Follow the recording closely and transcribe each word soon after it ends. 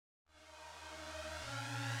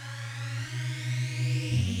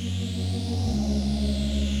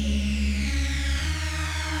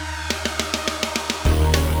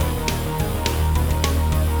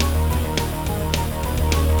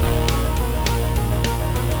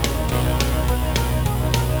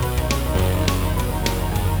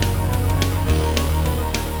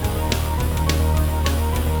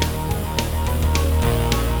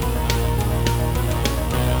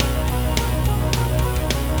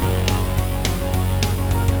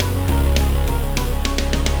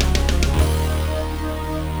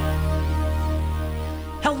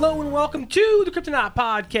Hello and welcome to the Kryptonaut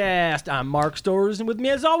Podcast. I'm Mark Storrs, and with me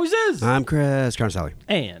as always is... I'm Chris Carncelli.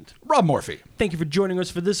 And... Rob Morphy. Thank you for joining us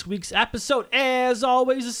for this week's episode. As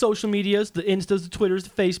always, the social medias, the Instas, the Twitters, the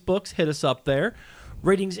Facebooks, hit us up there.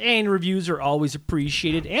 Ratings and reviews are always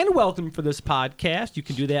appreciated and welcome for this podcast. You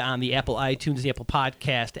can do that on the Apple iTunes, the Apple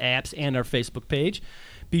Podcast apps, and our Facebook page.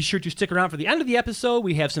 Be sure to stick around for the end of the episode.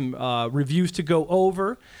 We have some reviews to go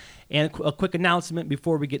over. And a quick announcement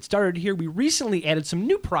before we get started here. We recently added some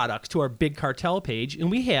new products to our Big Cartel page, and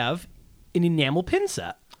we have an enamel pin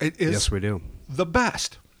set. It is Yes, we do. the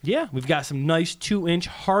best. Yeah, we've got some nice 2-inch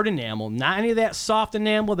hard enamel. Not any of that soft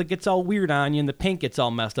enamel that gets all weird on you and the paint gets all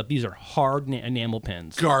messed up. These are hard enamel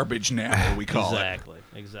pins. Garbage enamel, we call it.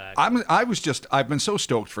 Exactly. I've been so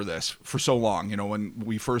stoked for this for so long. You know, when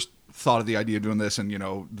we first thought of the idea of doing this and, you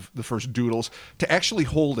know, the first doodles, to actually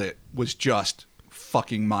hold it was just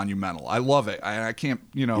fucking monumental. I love it. I can't,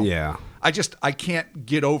 you know. Yeah. I can't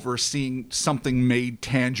get over seeing something made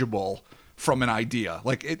tangible from an idea.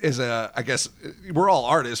 Like, it is I guess we're all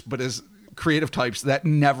artists, but as creative types, that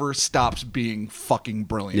never stops being fucking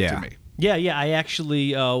brilliant to me. Yeah. I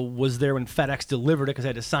actually was there when FedEx delivered it because I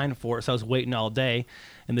had to sign for it, so I was waiting all day.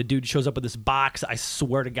 And the dude shows up with this box. I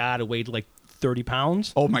swear to God, it weighed like 30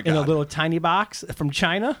 pounds. Oh, my God. In a little tiny box from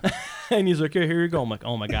China. And he's like, here you go. I'm like,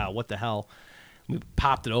 oh, my God, what the hell? We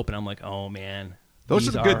popped it open. I'm like, oh, man. Those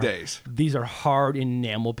are the good days. These are hard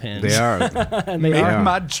enamel pins. They are. And they are.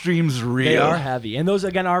 My dreams real. They are heavy. And those,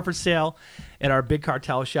 again, are for sale at our Big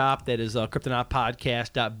Cartel shop. That is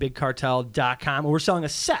kryptonautpodcast.bigcartel.com. We're selling a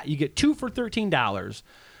set. You get 2 for $13,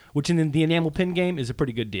 which in the enamel pin game is a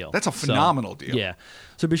pretty good deal. That's a phenomenal deal. Yeah.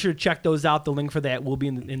 So be sure to check those out. The link for that will be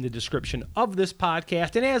in the description of this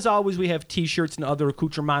podcast. And as always, we have T-shirts and other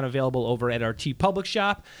accoutrement available over at our TeePublic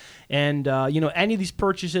shop. And, any of these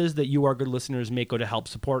purchases that you, our good listeners, make go to help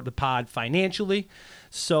support the pod financially.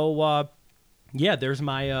 So, there's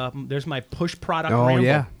my push product ramble.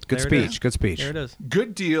 Yeah. Good There it is. speech. Good speech. There it is.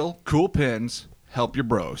 Good deal, cool pins, help your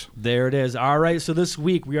bros. There it is. All right, so this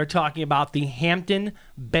week we are talking about the Hampton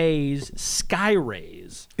Bays Sky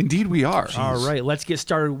Rays. Indeed we are. All right, let's get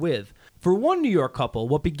started with. For one New York couple,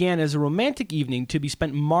 what began as a romantic evening to be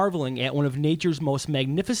spent marveling at one of nature's most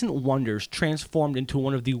magnificent wonders transformed into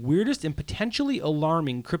one of the weirdest and potentially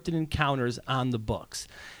alarming cryptid encounters on the books.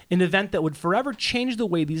 An event that would forever change the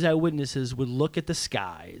way these eyewitnesses would look at the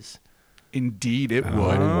skies. Indeed it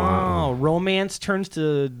would. Oh, romance turns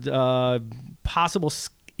to possible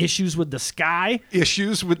issues with the sky.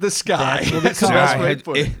 Issues with the sky. That's what we That's the call best it. way to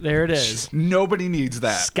put it. There it is. Nobody needs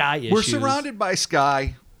that. Sky We're issues. surrounded by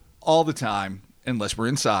sky all the time, unless we're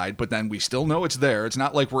inside, but then we still know it's there. It's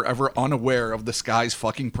not like we're ever unaware of the sky's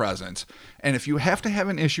fucking presence. And if you have to have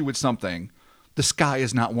an issue with something, the sky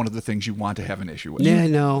is not one of the things you want to have an issue with. Yeah,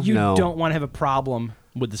 no. You don't want to have a problem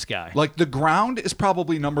with the sky. Like, the ground is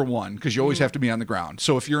probably number one, because you always have to be on the ground.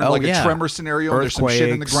 So if you're in a tremor scenario, there's some shit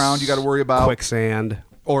in the ground you got to worry about. Quicksand.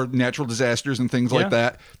 Or natural disasters and things like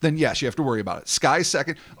that, then yes, you have to worry about it. Sky's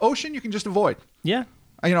second. Ocean, you can just avoid. Yeah.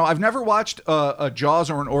 You know, I've never watched a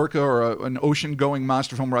Jaws or an orca or an ocean-going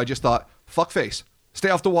monster film where I just thought, fuck face,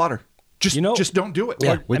 stay off the water. Just don't do it.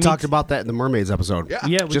 Yeah, Like, we talked about that in the Mermaids episode. Yeah.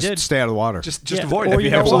 Yeah, we Just did. stay out of the water. just Yeah, avoid or it. if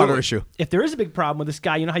you have a know, water issue. If there is a big problem with the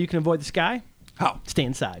sky, you know how you can avoid the sky? How? Stay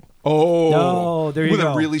inside. Oh. No, there you with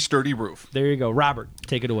go. a really sturdy roof. There you go. Robert,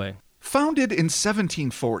 take it away. Founded in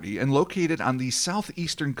 1740 and located on the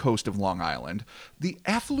southeastern coast of Long Island, the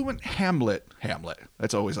affluent hamlet,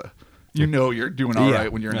 that's always you're doing all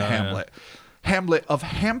right when you're in a hamlet. Hamlet of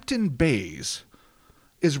Hampton Bays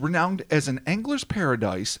is renowned as an angler's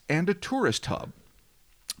paradise and a tourist hub.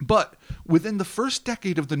 But within the first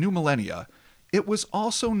decade of the new millennia, it was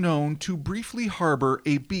also known to briefly harbor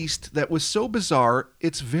a beast that was so bizarre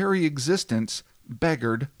its very existence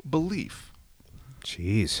beggared belief.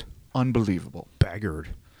 Jeez. Unbelievable. Beggared.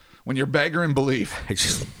 When you're beggaring belief, you're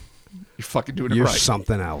fucking doing it You're right.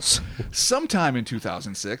 something else. Sometime in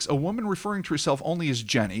 2006, a woman referring to herself only as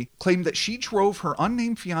Jenny claimed that she drove her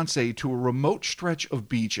unnamed fiancé to a remote stretch of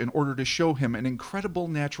beach in order to show him an incredible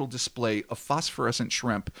natural display of phosphorescent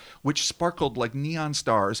shrimp, which sparkled like neon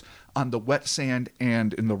stars on the wet sand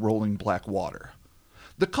and in the rolling black water.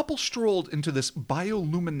 The couple strolled into this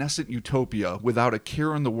bioluminescent utopia without a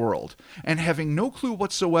care in the world, and having no clue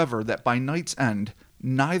whatsoever that by night's end,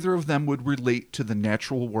 neither of them would relate to the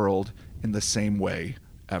natural world in the same way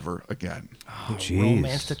ever again. Oh, jeez.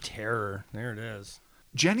 Romance to terror. There it is.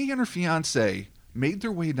 Jenny and her fiancé made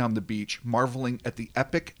their way down the beach, marveling at the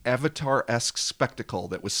epic Avatar-esque spectacle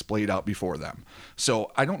that was splayed out before them.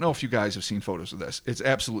 So I don't know if you guys have seen photos of this. It's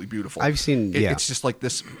absolutely beautiful. I've seen, yeah. It's just like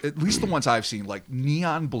this, at least the ones I've seen, like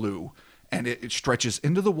neon blue. and it stretches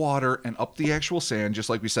into the water and up the actual sand, just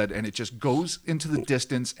like we said, and it just goes into the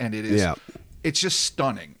distance, and it is, it's just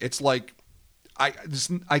stunning. It's like,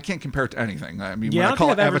 I can't compare it to anything. I mean, when I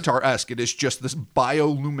call it Avatar-esque, it is just this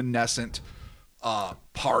bioluminescent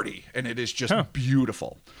party, and it is just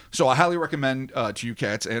beautiful. So I highly recommend to you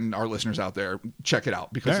cats and our listeners out there, check it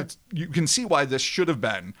out, because you can see why this should have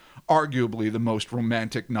been arguably the most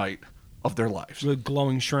romantic night of their lives. The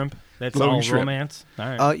glowing shrimp. That's glowing all shrimp. Romance.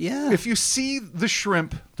 All right. Yeah. If you see the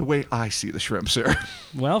shrimp the way I see the shrimp, sir.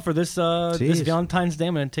 Well, for this Valentine's Day,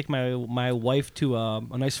 I'm going to take my wife to a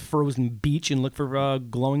nice frozen beach and look for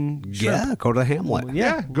glowing shrimp. Yeah, go to Hamlet.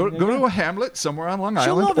 Yeah, go to a hamlet somewhere on Long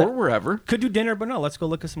Island or wherever. Could do dinner, but no, let's go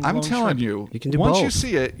look at some glowing I'm telling shrimp. you can do once both. you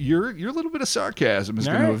see it, your little bit of sarcasm is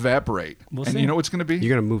going to evaporate. We'll and see. you know what it's going to be?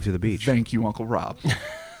 You're going to move to the beach. Thank you, Uncle Rob.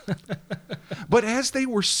 But as they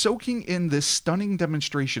were soaking in this stunning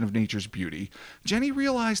demonstration of nature's beauty, Jenny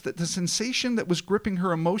realized that the sensation that was gripping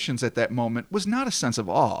her emotions at that moment was not a sense of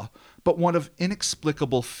awe, but one of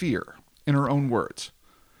inexplicable fear, in her own words.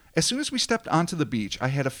 As soon as we stepped onto the beach, I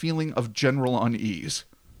had a feeling of general unease.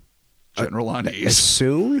 General unease. As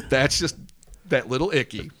soon? That's just that little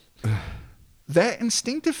icky. That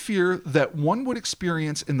instinctive fear that one would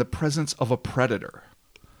experience in the presence of a predator.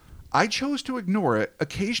 I chose to ignore it,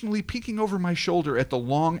 occasionally peeking over my shoulder at the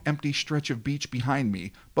long, empty stretch of beach behind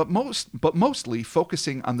me, but mostly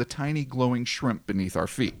focusing on the tiny, glowing shrimp beneath our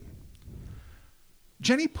feet.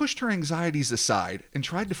 Jenny pushed her anxieties aside and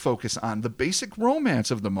tried to focus on the basic romance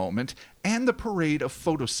of the moment and the parade of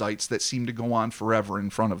photo sites that seemed to go on forever in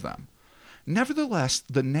front of them. Nevertheless,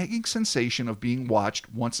 the nagging sensation of being watched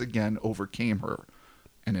once again overcame her,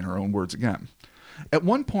 and in her own words again. At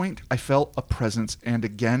one point, I felt a presence, and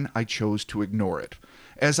again, I chose to ignore it,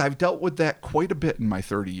 as I've dealt with that quite a bit in my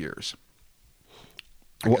 30 years.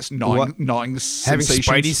 I guess gnawing having sensations.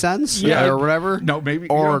 spidey sense, Yeah. or whatever. No, maybe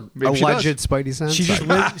or maybe she alleged does. spidey sense. She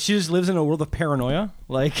just lives in a world of paranoia.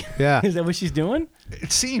 Like, Yeah. is that what she's doing?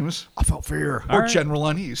 It seems, I felt fear. or right. general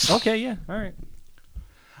unease. Okay, yeah, all right.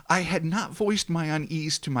 I had not voiced my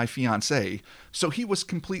unease to my fiancé, so he was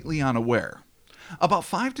completely unaware. About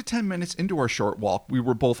 5 to 10 minutes into our short walk, we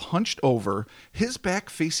were both hunched over, his back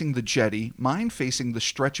facing the jetty, mine facing the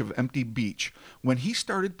stretch of empty beach, when he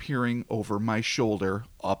started peering over my shoulder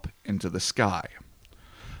up into the sky.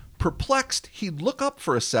 Perplexed, he'd look up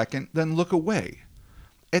for a second, then look away.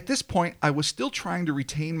 At this point, I was still trying to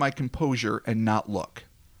retain my composure and not look.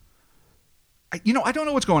 I don't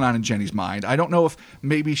know what's going on in Jenny's mind. I don't know if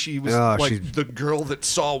maybe she was the girl that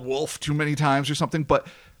saw Wolf too many times or something, but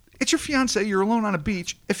it's your fiancé. You're alone on a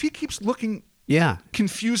beach. If he keeps looking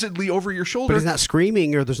confusedly over your shoulder. But he's not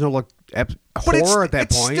screaming, or there's no horror at that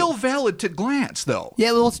point. It's still valid to glance, though.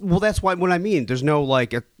 Yeah, well, that's what I mean. There's no,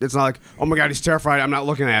 it's not like, oh my God, he's terrified, I'm not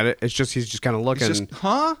looking at it. It's just, he's just kind of looking. It's just,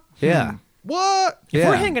 huh? Yeah. What? If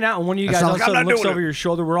we're hanging out and one of you guys all of a sudden looks over your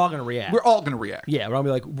shoulder, we're all going to react. We're all going to react. Yeah, we're all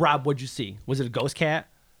going to be like, Rob, what'd you see? Was it a ghost cat?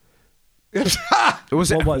 I've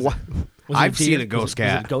seen a ghost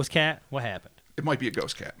cat. Was it a ghost cat? What happened? It might be a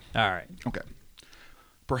ghost cat. All right. Okay.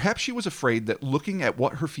 Perhaps she was afraid that looking at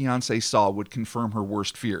what her fiancé saw would confirm her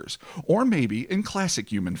worst fears. Or maybe, in classic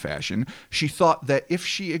human fashion, she thought that if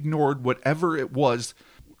she ignored whatever it was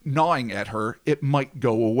gnawing at her, it might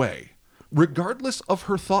go away. Regardless of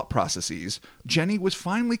her thought processes, Jenny was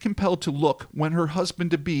finally compelled to look when her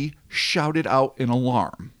husband-to-be shouted out in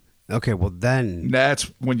alarm. Okay, well then... That's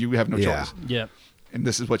when you have no choice. Yeah. And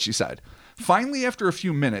this is what she said. Finally, after a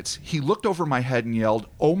few minutes, he looked over my head and yelled,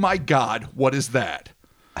 "Oh my God, what is that?"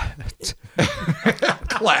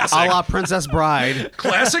 Classic. A la Princess Bride.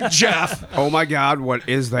 Classic Jeff. Oh my God, what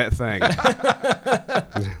is that thing?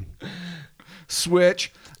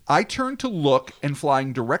 Switch. I turned to look, and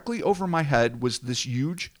flying directly over my head was this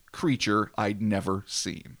huge creature I'd never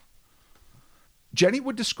seen. Jenny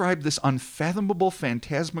would describe this unfathomable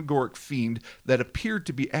phantasmagoric fiend that appeared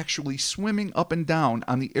to be actually swimming up and down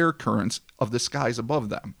on the air currents of the skies above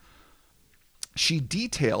them. She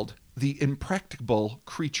detailed the impracticable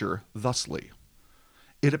creature thusly.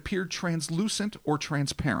 It appeared translucent or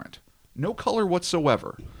transparent, no color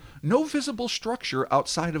whatsoever, no visible structure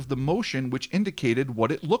outside of the motion which indicated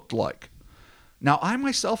what it looked like. Now, I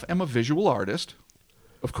myself am a visual artist.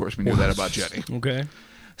 Of course, we knew that about Jenny. Okay.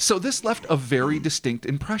 So this left a very distinct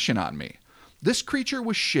impression on me. This creature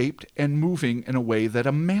was shaped and moving in a way that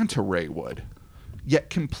a manta ray would, yet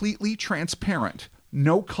completely transparent,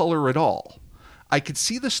 no color at all. I could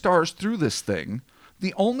see the stars through this thing.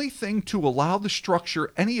 The only thing to allow the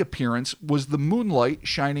structure any appearance was the moonlight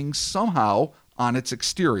shining somehow on its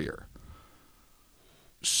exterior.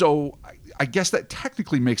 So I guess that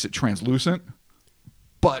technically makes it translucent,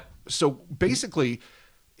 but So basically,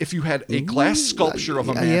 if you had a glass sculpture of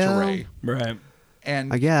a manta ray, Right.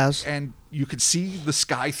 and I guess. and you could see the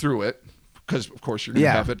sky through it, because of course you're going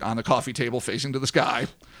to have it on the coffee table facing to the sky.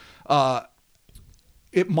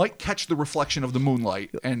 It might catch the reflection of the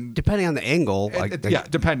moonlight, and depending on the angle.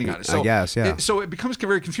 depending on it. So, I guess, yeah. So it becomes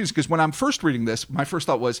very confusing because when I'm first reading this, my first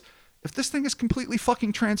thought was, if this thing is completely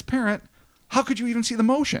fucking transparent, how could you even see the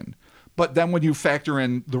motion? But then when you factor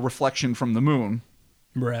in the reflection from the moon,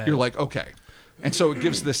 Right. you're like, okay. And so it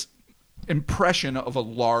gives this impression of a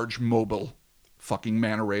large, mobile fucking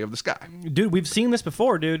manta ray of the sky. Dude, we've seen this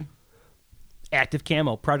before, dude. Active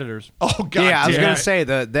camo, predators. Oh, God Yeah, I was damn gonna it. say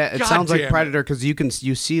that it God sounds like damn Predator because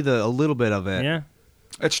you see a little bit of it. Yeah.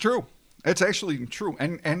 It's true. It's actually true.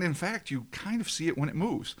 And in fact, you kind of see it when it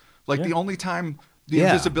moves. Like the only time the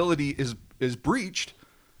invisibility is breached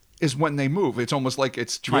is when they move. It's almost like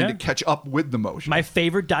it's trying to catch up with the motion. My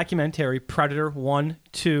favorite documentary, Predator 1,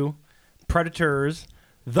 2, Predators,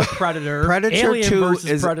 The Predator, Predator Alien 2 versus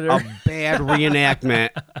is Predator. a bad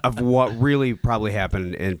reenactment of what really probably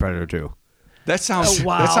happened in Predator 2. That sounds Oh,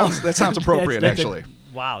 wow. that sounds appropriate, That's actually.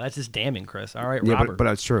 Wow, that's just damning, Chris. All right, Yeah, Robert. but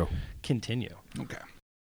it's true. Continue. Okay.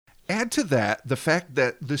 Add to that the fact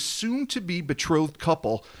that the soon-to-be betrothed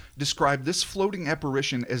couple described this floating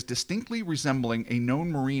apparition as distinctly resembling a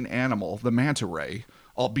known marine animal, the manta ray,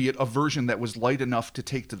 albeit a version that was light enough to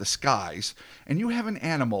take to the skies, and you have an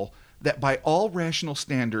animal that by all rational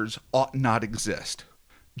standards ought not exist.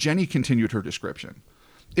 Jenny continued her description.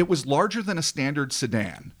 It was larger than a standard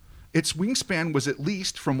sedan. Its wingspan was at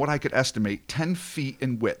least, from what I could estimate, 10 feet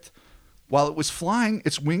in width. While it was flying,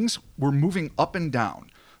 its wings were moving up and down.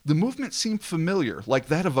 The movement seemed familiar, like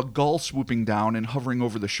that of a gull swooping down and hovering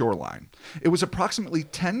over the shoreline. It was approximately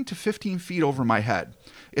 10 to 15 feet over my head.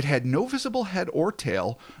 It had no visible head or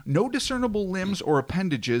tail, no discernible limbs or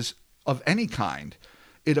appendages of any kind.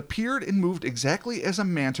 It appeared and moved exactly as a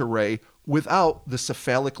manta ray without the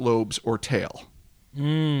cephalic lobes or tail.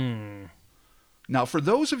 Now, for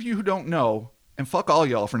those of you who don't know, and fuck all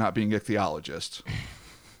y'all for not being ichthyologists,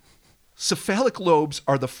 cephalic lobes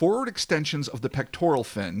are the forward extensions of the pectoral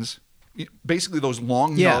fins, basically those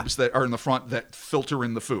long nubs that are in the front that filter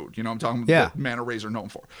in the food. You know what I'm talking about? Yeah. That manta rays are known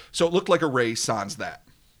for. So it looked like a ray sans that.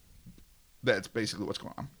 That's basically what's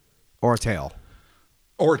going on. Or a tail.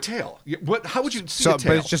 Or a tail. How would you see So, a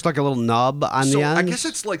tail? but it's just like a little nub on So the end. I guess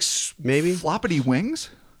it's like Maybe floppity wings.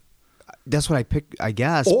 That's what I picked. I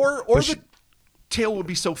guess. Or But the tail would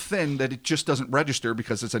be so thin that it just doesn't register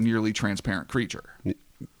because it's a nearly transparent creature.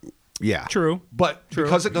 yeah. True. But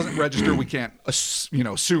because it doesn't register, we can't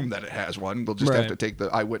assume that it has one. We'll just have to take the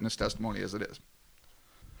eyewitness testimony as it is.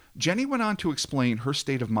 Jenny went on to explain her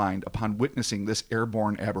state of mind upon witnessing this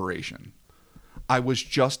airborne aberration. I was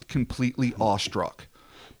just completely awestruck.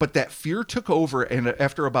 But that fear took over, and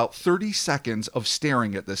after about 30 seconds of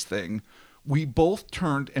staring at this thing, we both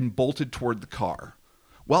turned and bolted toward the car.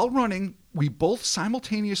 While running, we both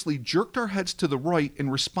simultaneously jerked our heads to the right in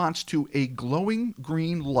response to a glowing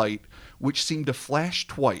green light which seemed to flash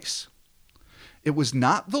twice. It was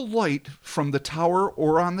not the light from the tower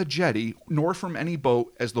or on the jetty, nor from any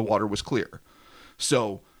boat, as the water was clear.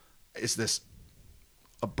 So, is this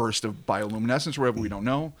a burst of bioluminescence or whatever? We don't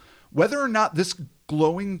know. Whether or not this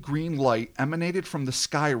glowing green light emanated from the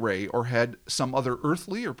sky ray or had some other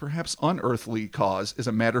earthly or perhaps unearthly cause is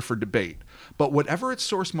a matter for debate. But whatever its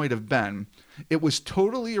source might have been, it was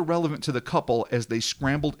totally irrelevant to the couple as they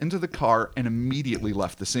scrambled into the car and immediately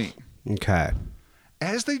left the scene. Okay.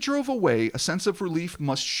 As they drove away, a sense of relief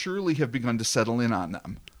must surely have begun to settle in on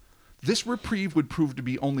them. This reprieve would prove to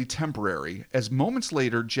be only temporary, as moments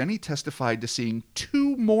later Jenny testified to seeing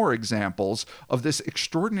 2 more examples of this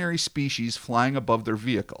extraordinary species flying above their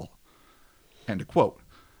vehicle. End of quote.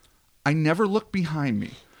 I never looked behind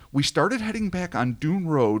me. We started heading back on Dune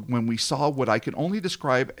Road when we saw what I can only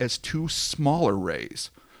describe as 2 smaller rays,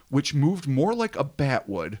 which moved more like a bat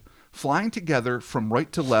would, flying together from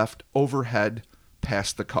right to left overhead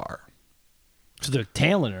past the car. So they're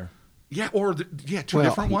tailing her. Yeah, or two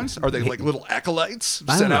different ones. Are they like little acolytes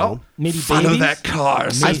I set don't out? know. Maybe Follow babies? that car.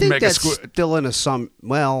 I think Mega that's Squid. still in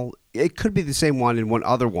well, it could be the same one in one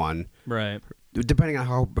other one, Right. depending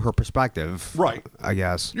on her perspective. Right. I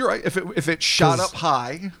guess. You're right. If it shot up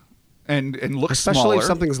high and looks Especially smaller, if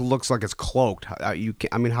something looks like it's cloaked. How are you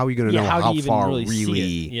going to know how do how you even far really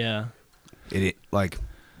see it? Yeah. it like.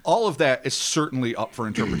 all of that is certainly up for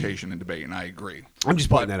interpretation and debate, and I agree. I'm just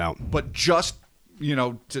pointing that out. But just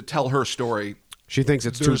to tell her story. She thinks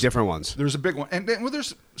it's 2 There's- different ones. There's a big one. And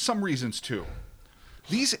there's some reasons, too.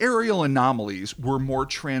 These aerial anomalies were more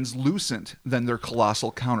translucent than their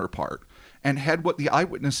colossal counterpart, and had what the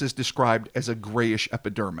eyewitnesses described as a grayish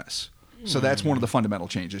epidermis. So that's one of the fundamental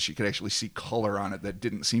changes. She could actually see color on it that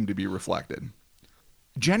didn't seem to be reflected.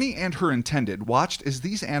 Jenny and her intended watched as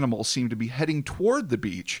these animals seemed to be heading toward the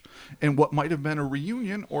beach in what might have been a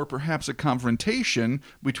reunion or perhaps a confrontation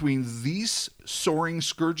between these soaring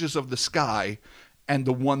scourges of the sky and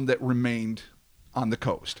the one that remained on the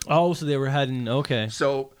coast. Oh, so they were heading, okay.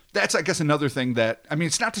 So that's, I guess, another thing that, I mean,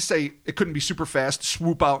 it's not to say it couldn't be super fast,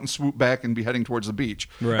 swoop out and swoop back and be heading towards the beach.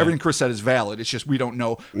 Right. Everything Chris said is valid. It's just we don't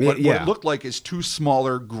know. What it looked like is two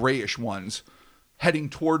smaller grayish ones heading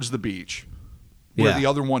towards the beach. Where the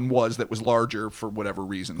other one was that was larger for whatever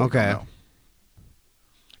reason. Okay.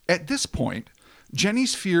 At this point,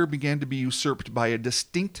 Jenny's fear began to be usurped by a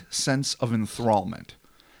distinct sense of enthrallment.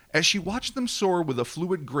 As she watched them soar with a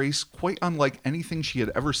fluid grace quite unlike anything she had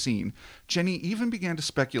ever seen, Jenny even began to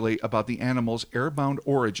speculate about the animal's airbound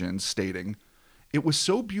origins, stating, "It was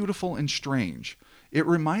so beautiful and strange. It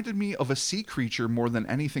reminded me of a sea creature more than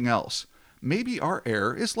anything else. Maybe our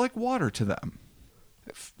air is like water to them."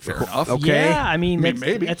 Fair enough. Okay. Yeah, I mean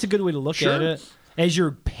maybe. that's a good way to look Sure. at it. As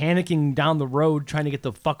you're panicking down the road trying to get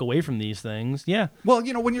the fuck away from these things. Yeah. Well,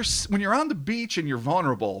 you know, when you're on the beach and you're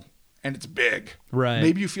vulnerable and it's big, Right.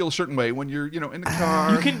 maybe you feel a certain way. When you're, in the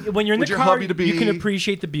car, You can when you're in the with your car, hubby-to-be, you can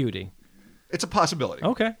appreciate the beauty. It's a possibility.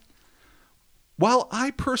 Okay. While I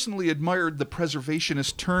personally admired the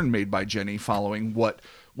preservationist turn made by Jenny following what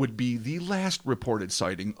would be the last reported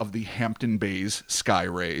sighting of the Hampton Bays sky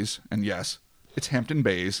rays, and yes, it's Hampton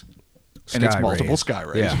Bays, and it's Sky multiple rays. sky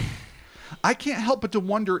rays. Yeah. I can't help but to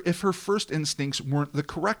wonder if her first instincts weren't the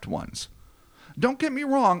correct ones. Don't get me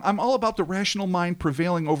wrong, I'm all about the rational mind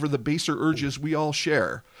prevailing over the baser urges we all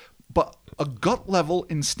share, but a gut-level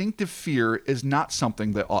instinctive fear is not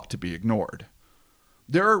something that ought to be ignored.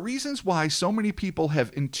 There are reasons why so many people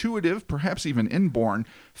have intuitive, perhaps even inborn,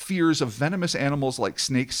 fears of venomous animals like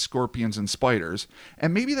snakes, scorpions, and spiders,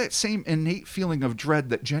 and maybe that same innate feeling of dread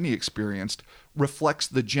that Jenny experienced reflects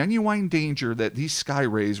the genuine danger that these sky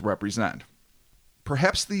rays represent.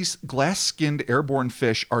 Perhaps these glass-skinned airborne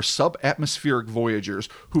fish are subatmospheric voyagers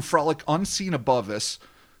who frolic unseen above us,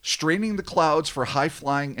 straining the clouds for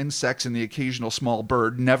high-flying insects and the occasional small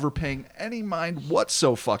bird, never paying any mind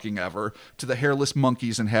whatsoever to the hairless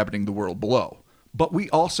monkeys inhabiting the world below. But we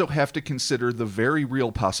also have to consider the very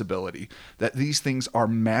real possibility that these things are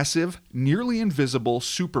massive, nearly invisible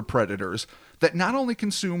super predators that not only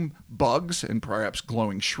consume bugs and perhaps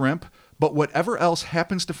glowing shrimp, but whatever else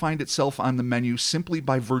happens to find itself on the menu simply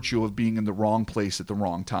by virtue of being in the wrong place at the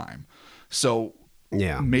wrong time. So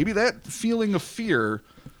maybe that feeling of fear,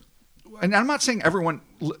 and I'm not saying everyone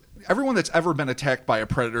that's ever been attacked by a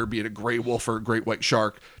predator, be it a gray wolf or a great white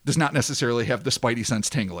shark, does not necessarily have the spidey sense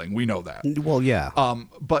tingling. We know that. Well, yeah.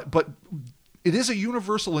 But it is a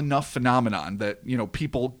universal enough phenomenon that,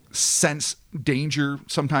 people sense danger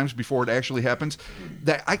sometimes before it actually happens,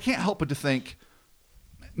 that I can't help but to think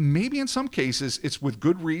maybe in some cases it's with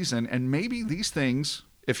good reason, and maybe these things,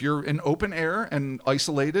 if you're in open air and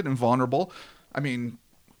isolated and vulnerable, I mean,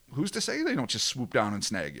 who's to say they don't just swoop down and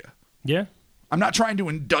snag you? Yeah. I'm not trying to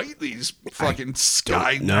indict these fucking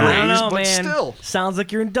sky rays, know. I don't know, but man. still. Sounds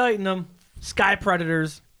like you're indicting them. Sky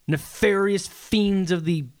predators, nefarious fiends of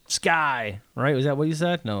the sky. Right? Was that what you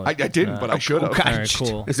said? No. I didn't, but I should have. All right,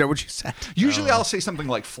 cool. Is that what you said? Usually I'll say something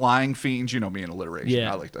like flying fiends, me in alliteration.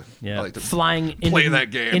 Yeah. I like to flying play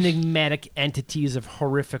that game. enigmatic entities of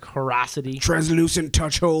horrific ferocity. Translucent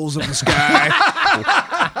touch holes of the sky.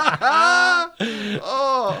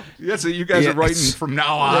 Oh, yeah, so you guys are writing from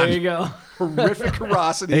now on. There you go. Horrific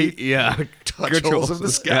ferocity. Touch holes of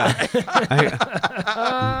the sky.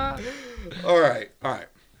 All right.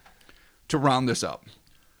 To round this up,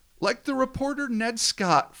 like the reporter Ned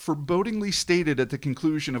Scott forebodingly stated at the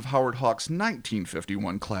conclusion of Howard Hawks'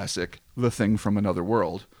 1951 classic, The Thing from Another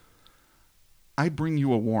World, I bring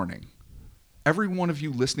you a warning. Every one of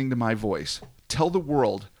you listening to my voice, tell the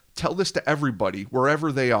world, tell this to everybody,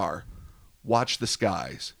 wherever they are. Watch the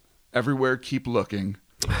skies. Everywhere, keep looking.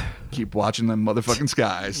 Keep watching them motherfucking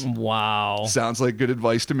skies. Wow. Sounds like good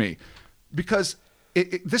advice to me. Because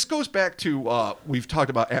this goes back to, we've talked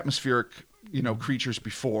about atmospheric, creatures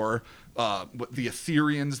before, the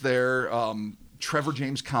Etherians there, Trevor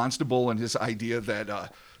James Constable and his idea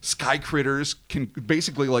that sky critters can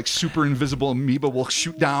basically, like super invisible amoeba, will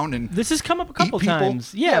shoot down and this has come up a couple eat people.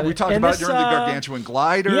 times. Yeah, we talked about it during the gargantuan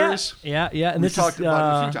gliders. Yeah. And We've talked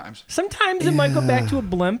about it a few times. Sometimes it might go back to a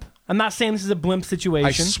blimp. I'm not saying this is a blimp I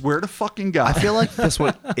situation. swear to fucking God. I feel like this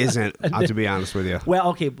one isn't, to be honest with you. Well,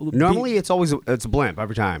 okay. Normally, it's always it's a blimp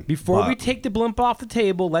every time. Before we take the blimp off the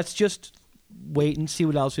table, let's just wait and see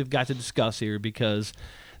what else we've got to discuss here, because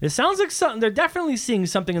it sounds like something. They're definitely seeing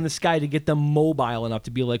something in the sky to get them mobile enough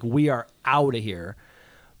to be like, we are out of here.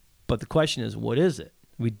 But the question is, what is it?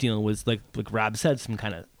 We dealing with, like Rob said, some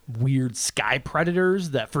kind of weird sky predators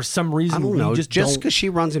that for some reason I don't know. just because she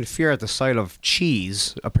runs in fear at the sight of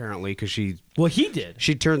cheese, apparently, because she. Well, he did.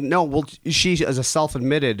 She turned no. Well, she is a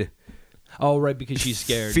self-admitted. Oh, right, because she's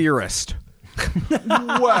scared. Fearist.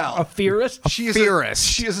 Well, A fearist? she is fearist.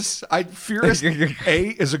 She is fearist. A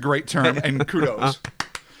is a great term, and kudos.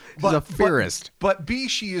 She's a fearist. But B,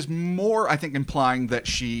 she is more, I think, implying that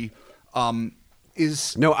she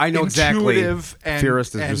is No, I know exactly. intuitive and, Fearist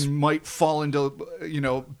is and just- might fall into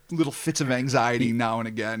little fits of anxiety now and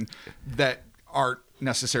again that aren't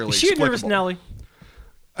necessarily Is she a nervous explicable. Nelly?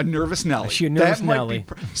 A nervous Nelly. Is she a nervous That might Nelly?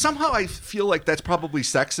 be somehow I feel like that's probably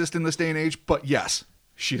sexist in this day and age, but yes,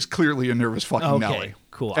 she is clearly a nervous fucking Okay, Nelly.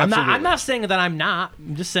 cool. Absolutely. I'm not saying that I'm not.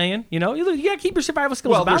 I'm just saying, you got to keep your survival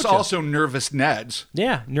skills Well, about there's you. also nervous Neds.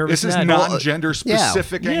 Yeah, nervous This is Ned. non-gender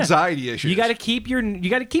specific Yeah. anxiety issues. You got to keep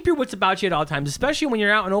your wits about you at all times, especially when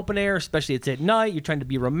you're out in open air. Especially it's at night. You're trying to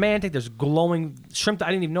be romantic. There's glowing shrimp that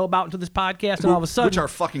I didn't even know about until this podcast, and all of a sudden, which are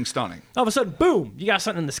fucking stunning. all of a sudden, boom! You got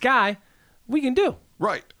something in the sky. We can do.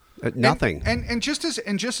 Right. Nothing. And just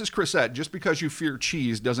as Chris said, just because you fear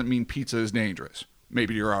cheese doesn't mean pizza is dangerous.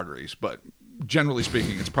 Maybe to your arteries, but generally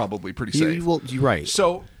speaking, it's probably pretty safe. You're right.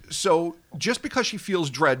 So just because she feels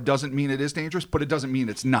dread doesn't mean it is dangerous, but it doesn't mean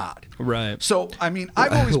it's not. Right. So, I mean,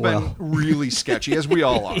 I've always been really sketchy, as we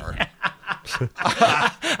all are.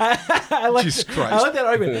 I like Jesus Christ. I like that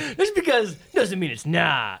argument. Just because doesn't mean it's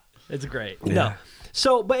not. It's great. No.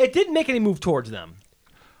 So, but it didn't make any move towards them.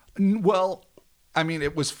 Well, I mean,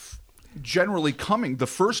 it was generally coming. The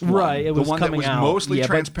first one, Right, it was the one that coming was out. mostly Yeah, but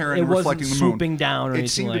transparent it and wasn't reflecting the moon. swooping down or it anything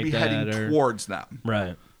seemed like to be that, heading or- towards them.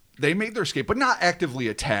 Right. They made their escape, but not actively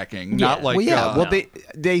attacking. Yeah. Not like Well, yeah. uh,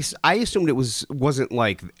 They. I assumed it wasn't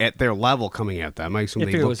like at their level coming at them. I assumed I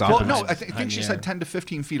they figured it looked was up. Well, Well, no, I think she yeah. said 10 to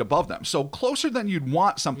 15 feet above them. So closer than you'd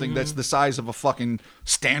want something that's the size of a fucking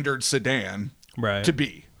standard sedan Right. to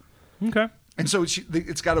be. Okay. And so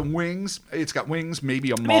it's got wings. It's got wings,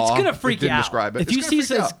 maybe a maw. I mean, it's gonna freak It didn't you out. describe it. If It's you gonna see freak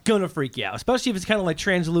something, you it's out. gonna freak you out. Especially if it's kind of like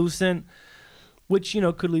translucent, which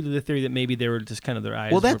could lead to the theory that maybe they were just kind of their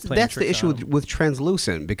eyes. Well, were playing that's the tricks issue on them. with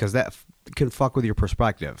translucent, because that can fuck with your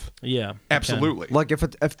perspective. Yeah. okay. Absolutely. Like if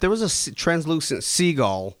there was a translucent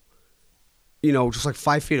seagull, just like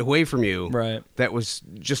 5 feet away from you, Right. that was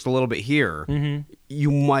just a little bit here,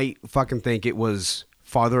 you might fucking think it was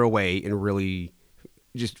farther away and really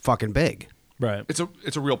just fucking big. Right. It's a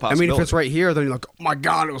real I possibility. mean, if it's right here, then you're like, oh my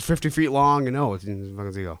god, it was 50 feet long, and no, it's a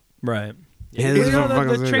fucking seagull. Right. Yeah, You this is know, a fucking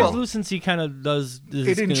the seagull. translucency kind of does.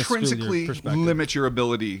 it gonna screw with your intrinsically perspective. limits your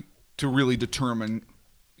ability to really determine,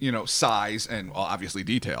 size and obviously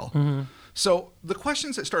detail. Mm-hmm. So the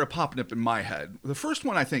questions that started popping up in my head, the first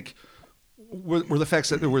one I think were the facts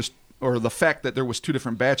that there was, or the fact that there was two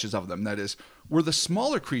different batches of them. That is, were the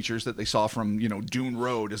smaller creatures that they saw from Dune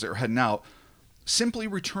Road as they were heading out simply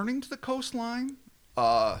returning to the coastline,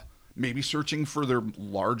 maybe searching for their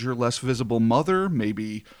larger, less visible mother,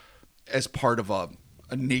 maybe as part of a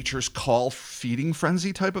nature's call feeding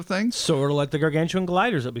frenzy type of thing, Sort of like the gargantuan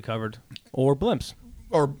gliders that we covered, or blimps.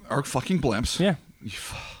 or fucking blimps. Yeah.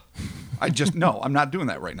 I'm not doing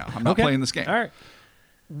that right now. I'm not Okay. playing this game. All right.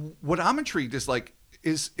 What I'm intrigued is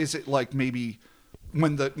is it like maybe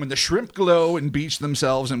when the shrimp glow and beach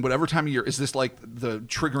themselves and whatever time of year, is this like the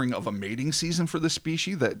triggering of a mating season for this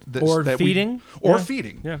species Or that feeding? or Yeah.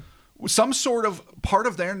 feeding? Yeah. Some sort of part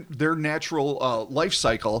of their natural life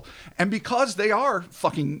cycle, and because they are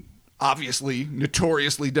fucking obviously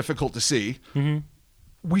notoriously difficult to see,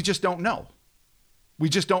 we just don't know. We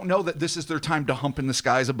just don't know that this is their time to hump in the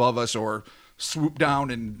skies above us or swoop down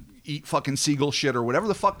and eat fucking seagull shit or whatever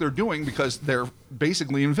the fuck they're doing, because they're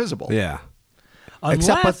basically invisible. Yeah. Unless,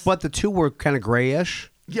 Except, but the two were kind of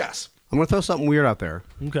grayish. Yes. I'm gonna throw something weird out there,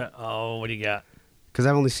 Okay. Oh, what do you got? because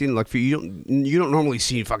I've only seen you don't normally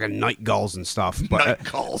see fucking night gulls and stuff. But Night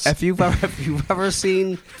gulls. If you've ever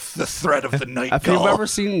seen The threat of the night if you've ever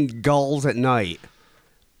seen gulls at night,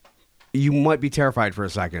 you might be terrified for a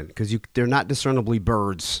second, because they're not discernibly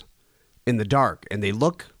birds in the dark, and they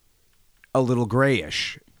look a little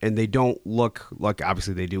grayish, and they don't look like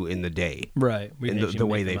obviously they do in the day. Right. We In can actually the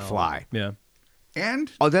way make they them out. fly. Yeah.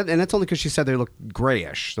 And And that's only because she said they look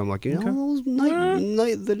grayish. So I'm like, those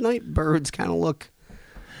the night birds kind of look.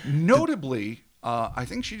 notably, I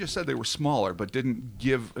think she just said they were smaller, but didn't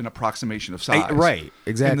give an approximation of size. Right,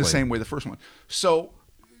 exactly. In the same way the first one. So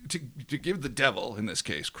to give the devil, in this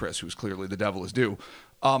case, Chris, who's clearly the devil is due,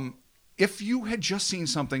 if you had just seen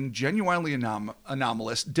something genuinely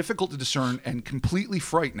anomalous, difficult to discern, and completely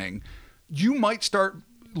frightening, you might start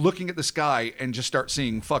looking at the sky and just start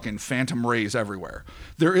seeing fucking phantom rays everywhere.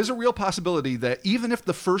 There is a real possibility that even if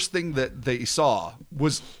the first thing that they saw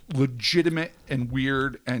was legitimate and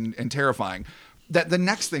weird and terrifying, that the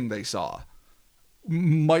next thing they saw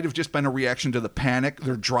might have just been a reaction to the panic.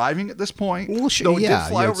 They're driving at this point. Well, though it did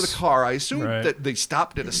fly over the car. I assume Right. that they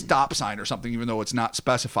stopped at a stop sign or something, even though it's not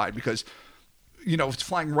specified, because, it's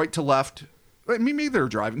flying right to left. I mean, maybe they were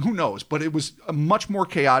driving. Who knows? But it was much more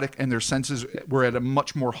chaotic, and their senses were at a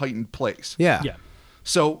much more heightened place. Yeah. Yeah.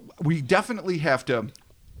 So we definitely have to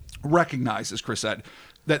recognize, as Chris said,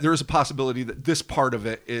 that there is a possibility that this part of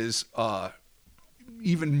it is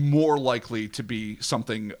even more likely to be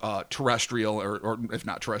something terrestrial, or if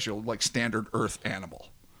not terrestrial, like standard Earth animal.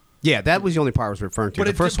 Yeah, that was the only part I was referring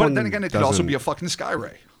to. But then again, it could also be a fucking sky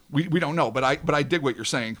ray. We don't know, but I dig what you're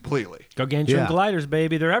saying completely. Gargantuan gliders,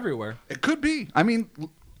 baby. They're everywhere. It could be. I mean,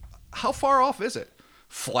 how far off is it?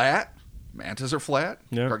 Flat? Mantas are flat.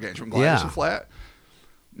 Yeah. Gargantuan gliders are flat.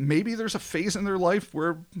 Maybe there's a phase in their life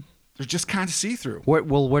where they're just kind of see-through.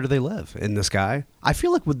 Where do they live? In the sky? I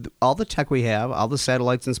feel like with all the tech we have, all the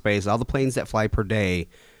satellites in space, all the planes that fly per day,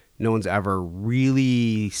 no one's ever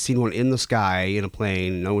really seen one in the sky in a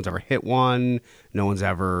plane. No one's ever hit one. No one's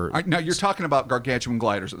ever... Now, you're talking about gargantuan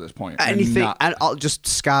gliders at this point. Anything, just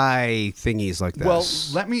sky thingies like this. Well,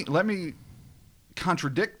 let me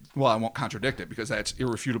contradict... Well, I won't contradict it because that's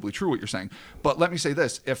irrefutably true what you're saying. But let me say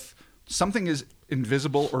this. If something is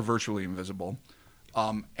invisible or virtually invisible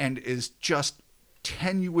and is just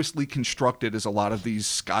tenuously constructed, as a lot of these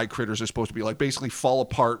sky critters are supposed to be, like basically fall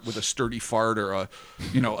apart with a sturdy fart, or a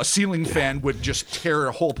ceiling fan would just tear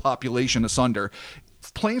a whole population asunder.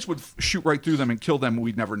 Planes would shoot right through them and kill them.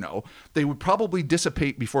 We'd never know. They would probably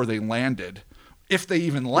dissipate before they landed, if they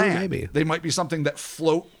even land. Maybe. They might be something that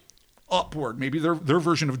float upward. Maybe their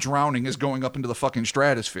version of drowning is going up into the fucking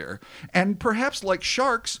stratosphere. And perhaps, like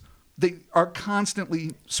sharks, they are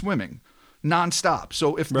constantly swimming nonstop.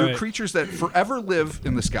 So if they're creatures that forever live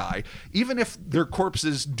in the sky, even if their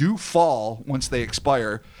corpses do fall once they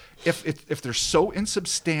expire, if they're so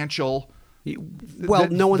insubstantial, well,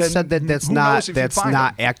 no one said that that's not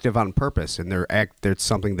them. active on purpose, and there's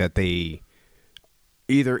something that they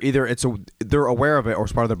either they're aware of it or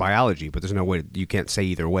it's part of their biology, but there's no way you can't say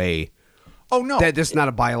either way. Oh no, that's not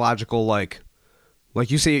a biological like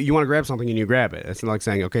you say you want to grab something and you grab it. It's not like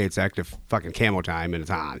saying, okay, it's active fucking camo time and it's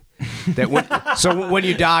on. So when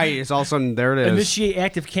you die, it's all of a sudden there it is. Initiate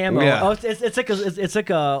active camo. Yeah. Oh, it's like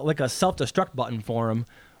a self-destruct button for them when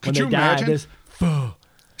Could they you die. imagine?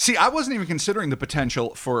 See, I wasn't even considering the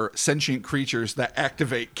potential for sentient creatures that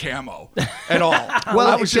activate camo at all. Well,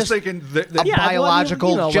 I was it's just thinking that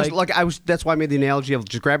biological. Well, that's why I made the analogy of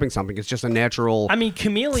just grabbing something. It's just a natural.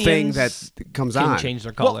 Chameleons thing that comes can on. change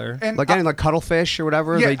their color. and like any cuttlefish or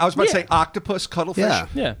whatever. Yeah, I was about to say octopus, cuttlefish.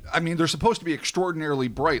 Yeah. I mean, they're supposed to be extraordinarily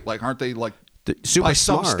bright. Like, aren't they like super by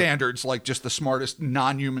some smart. standards, like just the smartest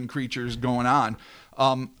non-human creatures going on?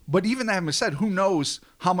 But even that having said, who knows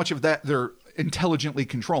how much of that they're intelligently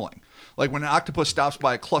controlling? Like when an octopus stops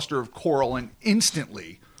by a cluster of coral and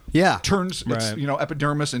instantly turns its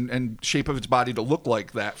epidermis and shape of its body to look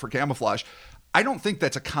like that for camouflage. I don't think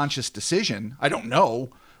that's a conscious decision. I don't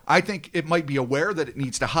know. I think it might be aware that it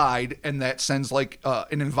needs to hide, and that sends like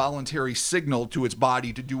an involuntary signal to its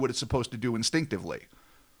body to do what it's supposed to do instinctively.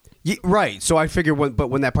 Yeah, right. So I figure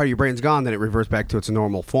when that part of your brain's gone, then it reverts back to its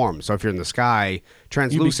normal form. So if you're in the sky,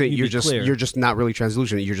 translucent, you're just not really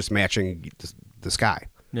translucent. You're just matching the sky.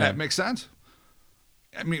 Yeah. That makes sense.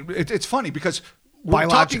 I mean, it's funny because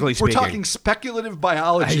Biologically we're speaking. talking speculative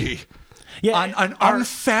biology on an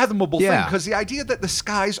unfathomable thing. Because the idea that the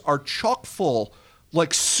skies are chock full,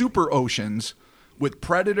 like super oceans, with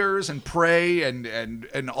predators and prey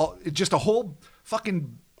and all, just a whole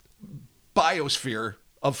fucking biosphere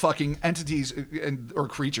of fucking entities or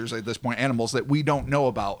creatures at this point, animals that we don't know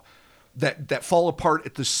about, that fall apart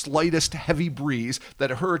at the slightest heavy breeze,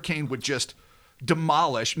 that a hurricane would just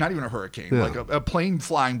demolish. Not even a hurricane, like a plane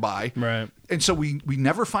flying by. Right. And so we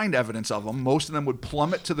never find evidence of them. Most of them would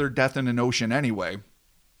plummet to their death in an ocean anyway.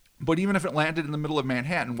 But even if it landed in the middle of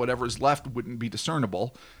Manhattan, whatever is left wouldn't be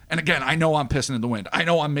discernible. And again, I know I'm pissing in the wind. I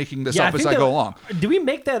know I'm making this up as I go along. Do we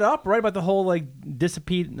make that up, right, about the whole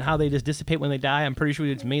dissipate and how they just dissipate when they die? I'm pretty sure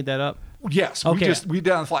we just made that up. Yes, Okay. we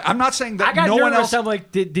did on the fly. I'm not saying that I got no one nervous. else. I'm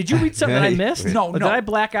like, did you read something that I missed? No. Did I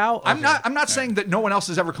black out? I'm not saying that no one else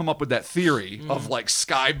has ever come up with that theory of like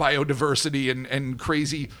sky biodiversity and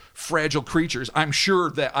crazy fragile creatures. I'm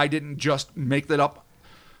sure that I didn't just make that up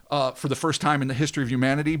for the first time in the history of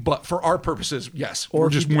humanity. But for our purposes, yes, Or we're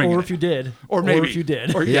if just you, winging or it. if you did. Or maybe. Or if you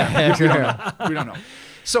did. Or, yeah, we don't know. We don't know.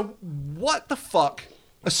 So what the fuck?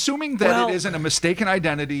 Assuming that it isn't a mistaken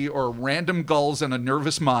identity or random gulls and a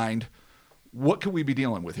nervous mind, what could we be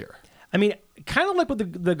dealing with here? I mean, kind of like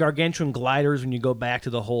with the gargantuan gliders when you go back to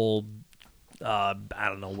the whole, I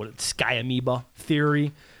don't know, sky amoeba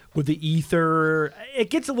theory with the ether. It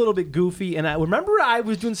gets a little bit goofy. And I remember I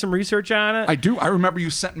was doing some research on it. I do. I remember you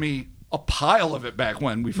sent me a pile of it back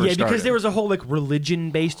when we first started. Yeah, because there was a whole like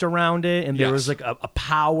religion based around it, and there Yes. was like a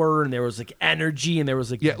power, and there was like energy, and there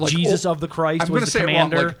was like, like Jesus of the Christ I'm was gonna the say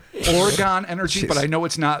commander. it wrong, like Oregon energy, but I know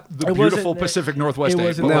it's not the It beautiful wasn't- Pacific Northwest It state,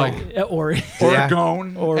 wasn't but no, like or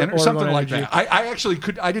Oregon Or and something Oregon like energy. that. I actually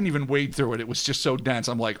I didn't even wade through it. It was just so dense.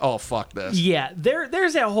 I'm like, oh fuck this. Yeah,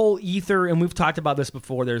 there's that whole ether, and we've talked about this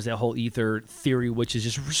before. There's that whole ether theory, which is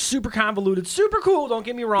just super convoluted, super cool. Don't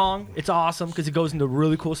get me wrong, it's awesome because it goes into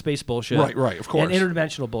really cool space bullshit. Right, of course. and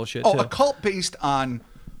interdimensional bullshit. Oh, too. a cult based on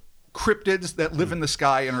cryptids that live in the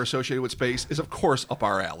sky and are associated with space is, of course, up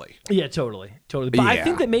our alley. Yeah, totally. But I Yeah.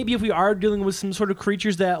 think that maybe if we are dealing with some sort of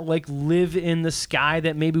creatures that like live in the sky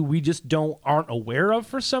that maybe we just aren't aware of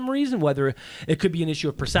for some reason, whether it could be an issue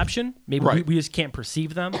of perception, maybe Right. we just can't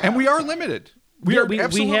perceive them. And we are limited. We Yeah, are we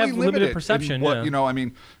absolutely have limited limited perception, in what, yeah. you know, I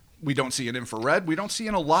mean, we don't see in infrared. We don't see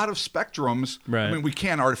in a lot of spectrums. Right. I mean, we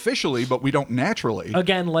can artificially, but we don't naturally.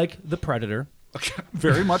 Again, like the Predator.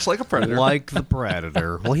 Very much like a predator. Like the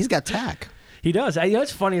Predator. Well, he's got tack. He does. You know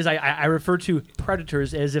what's funny is I refer to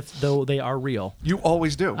predators as if though they are real. You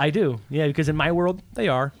always do. I do. Yeah, because in my world, they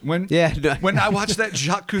are. When Yeah. when I watch that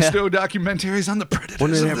Jacques Cousteau documentaries on the predators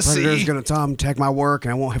One of of the the Predator's sea. going to take my work,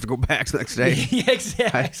 and I won't have to go back the next day. Yeah,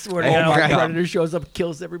 exactly. I swear to Oh God, my the God. Predator shows up,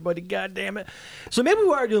 kills everybody. God damn it. So maybe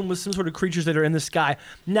we are dealing with some sort of creatures that are in the sky.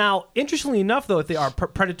 Now, interestingly enough, though, if they are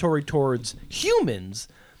predatory towards humans,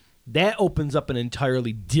 that opens up an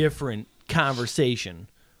entirely different conversation.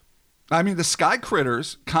 I mean, the sky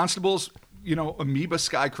critters, constables, you know, amoeba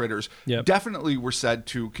sky critters, Yep. definitely were said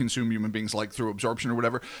to consume human beings, like through absorption or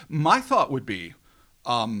whatever. My thought would be,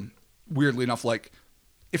 weirdly enough, like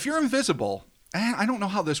if you're invisible, and I don't know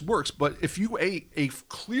how this works, but if you ate a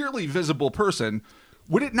clearly visible person,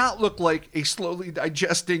 would it not look like a slowly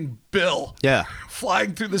digesting bill? Yeah.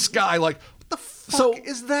 Flying through the sky, like what the fuck So-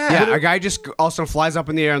 is that? Yeah, a guy just all of a sudden flies up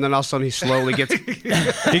in the air, and then all of a sudden he slowly gets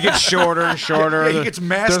he gets shorter and shorter. Yeah, he gets There's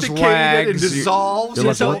masticated and legs. dissolves. You're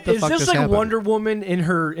like, So what the is fuck this just like happened? Wonder Woman in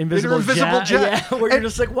her invisible, invisible jet. Yeah, where you're And-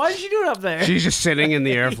 just like, why is she doing up there? She's just sitting in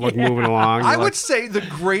the air, like moving along. I You're would like, say the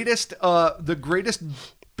greatest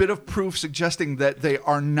bit of proof suggesting that they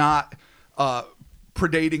are not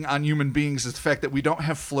predating on human beings is the fact that we don't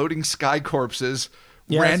have floating sky corpses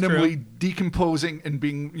Yeah, that's randomly true. decomposing and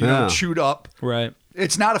being you know Yeah. chewed up. Right.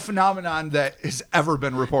 It's not a phenomenon that has ever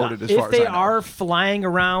been reported as far If as they I know. are flying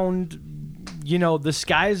around, you know, the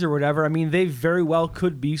skies or whatever, I mean, they very well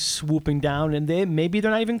could be swooping down, and maybe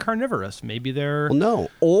they're not even carnivorous. Maybe they're. well, no,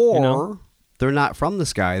 or know? they're not from the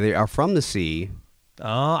sky; they are from the sea, Oh,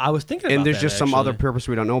 I was thinking about and there's that, just some actually. other purpose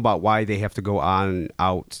we don't know about why they have to go on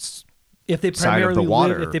out. If they side of the primarily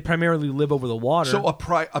water. live, if they primarily live over the water. So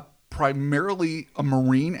a primarily a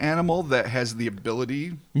marine animal that has the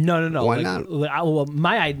ability. no. Why like, not? Well,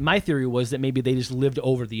 my theory was that maybe they just lived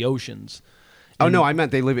over the oceans. Oh no, I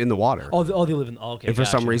meant they live in the water. Oh, they live in. Oh, okay. and for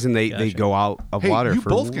some gotcha, reason they gotcha. go out of Hey, water. you for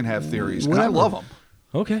both can have theories, and I whatever. love them.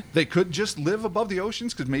 Okay. They could just live above the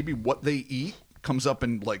oceans because maybe what they eat comes up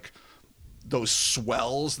in like those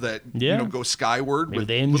swells that Yeah. you know go skyward Maybe with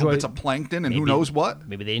they little enjoy- bits of plankton and who maybe- knows what.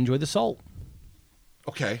 Maybe they enjoy the salt.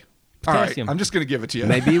 Okay, all right. Potassium. I'm just gonna give it to you.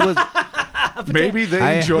 Maybe it was. Maybe they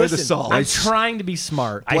I- enjoy Listen, the salt. I'm trying to be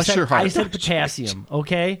smart. Bless your heart. I said potassium.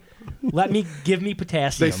 Okay. Give me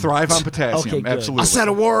potassium. They thrive on potassium. Okay, good. Absolutely. I said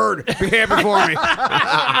a word. Be happy for me.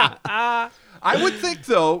 I would think,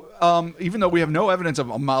 though, even though we have no evidence of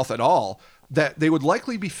a mouth at all, that they would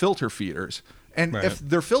likely be filter feeders. And Right. if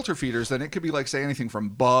they're filter feeders, then it could be like, say, anything from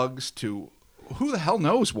bugs to who the hell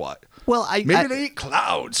knows what. Well, Maybe they eat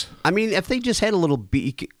clouds. I mean, if they just had a little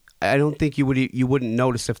beak, I don't think you wouldn't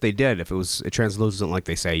notice if they did. If it was translucent, like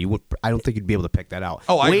they say, I don't think you'd be able to pick that out.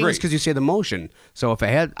 Oh, I agree. Wings, because you see the motion. So if it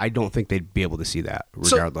had, I don't think they'd be able to see that,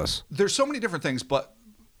 regardless. So, there's so many different things, but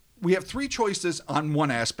we have three choices on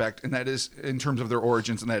one aspect, and that is in terms of their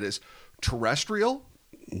origins, and that is terrestrial,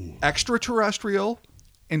 extraterrestrial,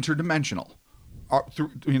 interdimensional.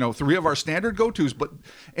 Three of our standard go-tos, but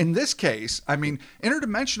in this case, I mean,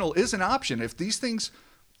 interdimensional is an option. If these things,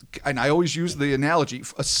 and I always use the analogy,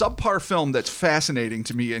 a subpar film that's fascinating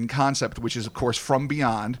to me in concept, which is of course From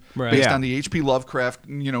Beyond, Right. based Yeah. on the H.P. Lovecraft,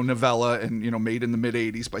 novella, and made in the mid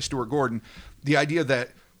 '80s by Stuart Gordon. The idea that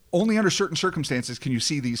only under certain circumstances can you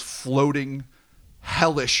see these floating,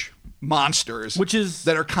 hellish monsters,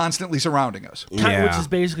 that are constantly surrounding us. Which is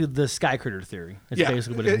basically the sky critter theory. It's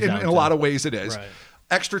basically what it is. In a lot of ways, it is. Right.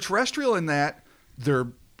 Extraterrestrial in that they're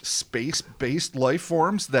space-based life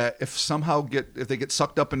forms that if they get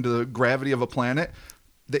sucked up into the gravity of a planet,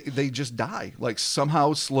 they just die. Like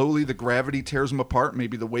somehow slowly the gravity tears them apart.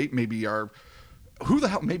 Maybe the weight, maybe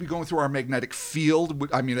maybe going through our magnetic field.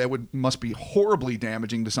 I mean, must be horribly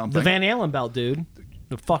damaging to something. The Van Allen belt, dude.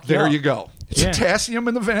 There you go. Yeah. Potassium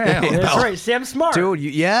in the Van Allen belt. That's right. Sam Smart. Dude,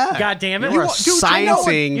 God damn it. You're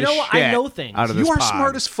sciencing you know what? I know things. Out of this You are pod.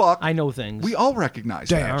 smart as fuck. I know things. We all recognize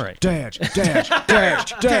that. All right. Dash.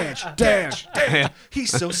 He's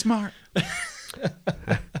so smart.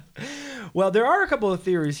 Well, there are a couple of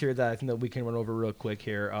theories here that I think that we can run over real quick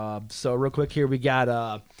here. So real quick here, we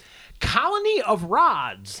got colony of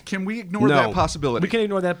rods. Can we ignore that possibility? We can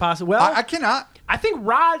ignore that possibility. Well, I cannot. I think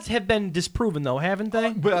rods have been disproven, though, haven't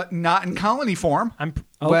they? But not in colony form.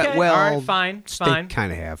 Okay. Well, all right. Fine. They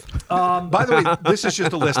kind of have. By the way, this is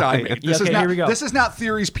just a list I made. Here we go. This is not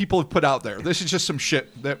theories people have put out there. This is just some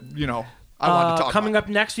shit that I wanted to talk coming about. up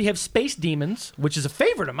next, we have space demons, which is a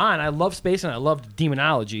favorite of mine. I love space and I love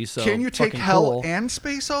demonology. So can you take fucking hell cool. and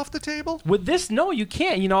space off the table? With this? No, you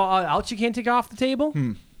can't. You know, else you can't take off the table.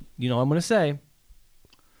 You know what I'm going to say?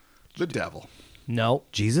 The devil. No.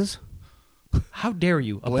 Jesus? How dare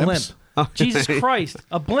you? A Blimps? blimp. Jesus Christ.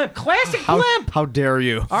 A blimp. Classic blimp. How dare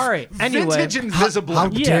you? All right. Anyway. Vintage invisible. How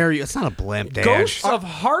dare you? It's not a blimp, Dash. Ghosts of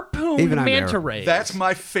harpoon Even I'm manta there. rays. That's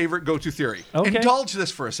my favorite go-to theory. Okay. Indulge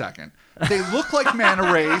this for a second. They look like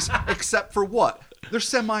manta rays, except for what? They're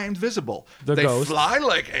semi-invisible. They're they ghosts. fly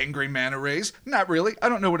like angry manta rays. Not really. I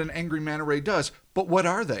don't know what an angry manta ray does. But what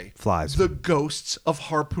are they? Flies. The ghosts of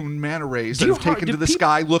harpoon manta rays Do that you have taken do to the peop-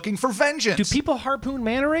 sky looking for vengeance. Do people harpoon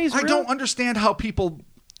manta rays? I really? don't understand how people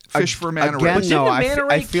fish for manta Again, rays. no. Didn't the manta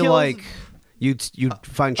ray I feel kill- like you'd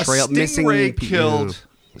find A trail missing stingray people. killed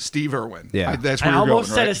Steve Irwin. Yeah. That's where I you're almost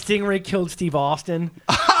going, said right? a stingray killed Steve Austin.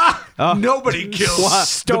 Nobody kills the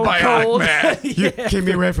Stone bionic cold. man. Keep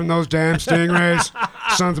me away from those damn stingrays,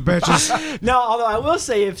 sons of bitches. No, although I will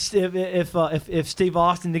say if Steve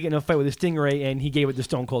Austin did get in a fight with a stingray and he gave it the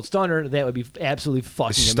Stone Cold Stunner, that would be absolutely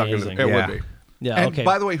fucking Stuck in the- amazing. It Yeah. would be. Yeah, And okay.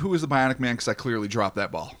 by the way, who is the bionic man? Because I clearly dropped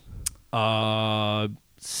that ball.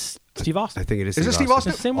 Steve Austin. I think it is. Is it Steve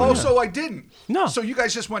Austin? It's the same one, Oh, yeah. so I didn't. No. So you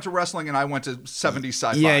guys just went to wrestling and I went to 70s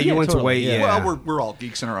sci-fi. Yeah, you Yeah, went totally, to wait. yeah. Yeah. Well, we're all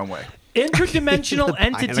geeks in our own way. Interdimensional The bionic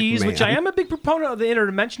entities, which I man. am a big proponent of the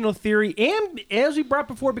interdimensional theory, and as we brought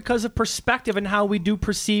before, because of perspective and how we do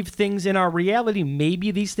perceive things in our reality,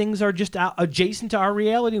 maybe these things are just adjacent to our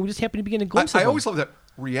reality. We just happen to be getting a glimpse of I them. always love that.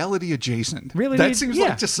 Reality adjacent. Reality- that seems yeah,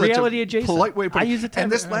 like just such reality a adjacent. polite way of putting I use it to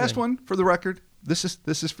And this everything. last one, for the record, this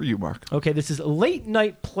is for you, Mark. Okay, this is late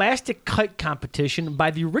night plastic kite competition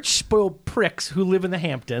by the rich spoiled pricks who live in the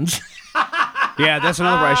Hamptons. Yeah, that's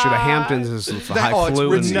another issue. The Hamptons is It's highfalutin.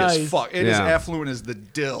 ritzy Nice. as fuck. It is Yeah. affluent as the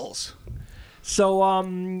dills. So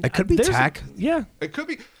It could be there's- tech. Yeah. It could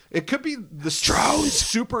be the drones,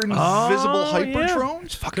 super invisible hyper yeah.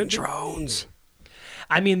 drones. Fucking drones.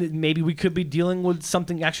 I mean, maybe we could be dealing with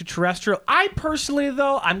something extraterrestrial. I personally,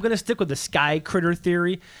 though, I'm going to stick with the sky critter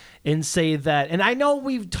theory and say that. And I know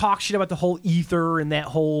we've talked shit about the whole ether and that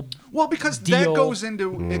whole. Well, because deal. that goes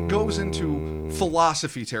into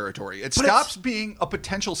philosophy territory. It stops being a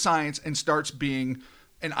potential science and starts being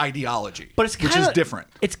an ideology, But it's which kinda, is different.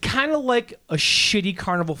 It's kind of like a shitty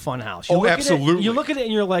carnival funhouse. Oh, absolutely. You look at it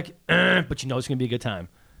and you're like, but you know it's going to be a good time.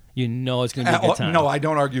 You know it's going to be a good time. No, I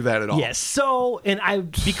don't argue that at all. Yes. So, and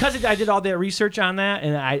because I did all that research on that,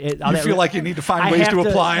 and You feel like you need to find ways to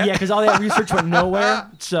apply it? Yeah, because all that research went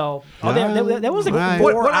nowhere. So, that was like Right.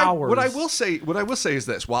 4 hours. What I will say is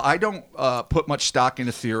this: while I don't put much stock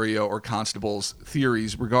into Theoria or Constable's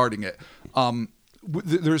theories regarding it,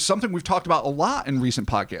 there's something we've talked about a lot in recent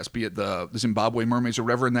podcasts, be it the Zimbabwe mermaids or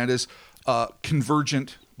whatever, and that is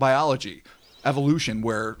convergent biology. Evolution,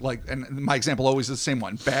 where and my example always is the same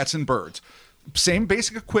one: bats and birds, same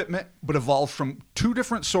basic equipment, but evolved from two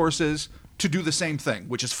different sources to do the same thing,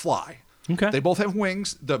 which is fly. Okay. They both have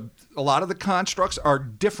wings. A lot of the constructs are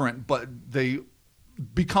different, but they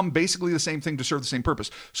become basically the same thing to serve the same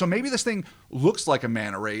purpose. So maybe this thing looks like a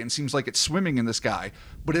manta ray and seems like it's swimming in the sky,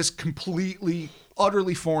 but is completely,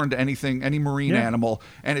 utterly foreign to anything, any marine animal,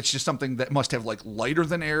 and it's just something that must have lighter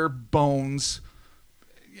than air bones.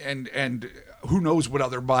 And who knows what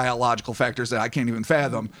other biological factors that I can't even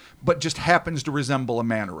fathom, but just happens to resemble a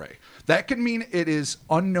manta ray. That could mean it is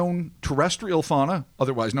unknown terrestrial fauna,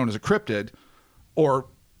 otherwise known as a cryptid, or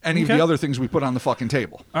any of the other things we put on the fucking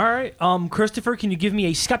table. All right. Christopher, can you give me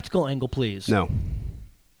a skeptical angle, please? No.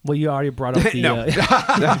 Well, you already brought up the No.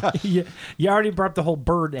 you already brought up the whole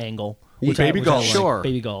bird angle. Baby gulls. Sure.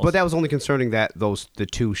 Baby gulls. But that was only concerning the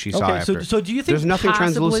two she saw Okay, after. so do you think there's nothing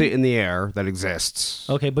possibly- translucent in the air that exists?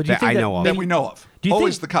 Okay, but do you that think I that know of. That we know of. Do you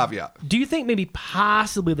Always think- the caveat. Do you think maybe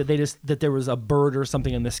possibly that there was a bird or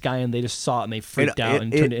something in the sky and they just saw it and they freaked out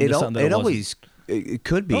and turned it into something that it wasn't? always it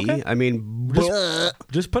could be. Okay. I mean,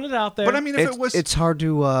 Just put it out there. But I mean, if it was, it's hard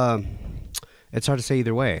to say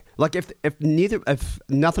either way. Like if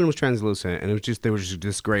nothing was translucent and there was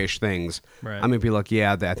just grayish things, Right. I'm gonna be like,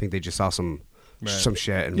 yeah, I think they just saw some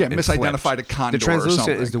shit and and misidentified flipped. a condor The or translucent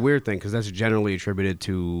something. is the weird thing because that's generally attributed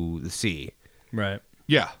to the sea, right.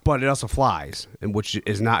 yeah. but it also flies, and which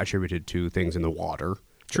is not attributed to things in the water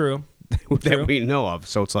True. that we know of.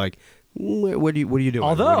 So it's like, what are you doing?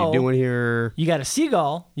 what are Although- you doing here? You got a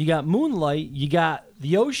seagull, you got moonlight, you got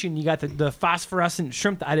the ocean, you got the phosphorescent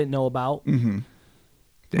shrimp that I didn't know about.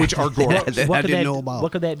 Which are gross. That I didn't know about.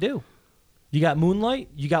 What could that do? You got moonlight,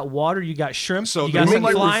 you got water, you got shrimp, So you the got some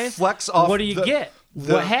moonlight flying. reflects off. What do you get?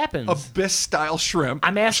 What happens? Abyss-style shrimp.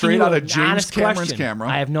 I'm asking straight you out an of James honest Cameron's question. camera.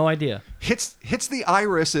 I have no idea. hits the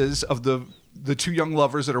irises of the two young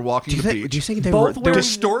lovers that are walking the beach. Do you think they Both were? wearing-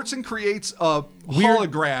 distorts and creates a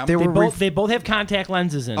hologram. they were They both have contact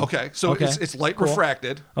lenses in. okay, so it's light Cool.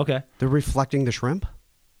 refracted. Okay. They're reflecting the shrimp,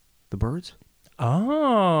 the birds.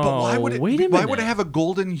 Oh. But why would it? Wait a minute. Why would it have a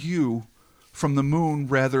golden hue from the moon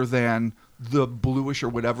rather than the bluish or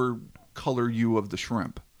whatever color hue of the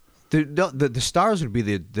shrimp? The stars would be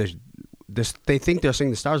the they think they're seeing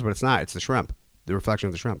the stars, but it's not. It's the shrimp, the reflection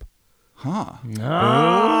of the shrimp. Huh.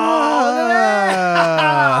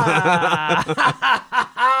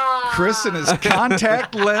 Chris and his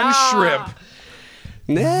contact lens shrimp.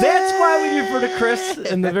 That's why we refer to Chris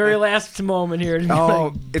in the very last moment here.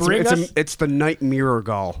 Oh, Bring us. it's the night mirror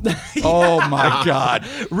gull. Oh my God.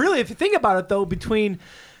 Really, if you think about it, though, between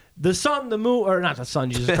the sun, the moon, or not the sun,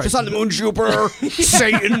 Jesus Christ. the sun, the moon, Jupiter,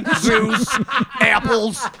 Satan, Zeus,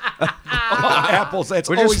 apples. Apples. That's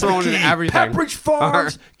We're always just throwing the in key. everything. Pepperidge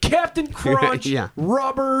Farms, Captain Crunch, Yeah.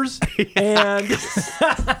 Rubbers, and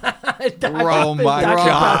Oh my Dr.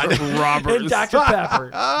 God. Pepper. And Dr.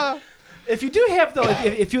 Pepper. If you do have though,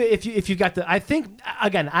 if you got the, I think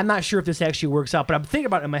again, I'm not sure if this actually works out, but I'm thinking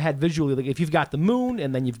about it in my head visually. Like if you've got the moon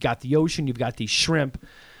and then you've got the ocean, you've got these shrimp.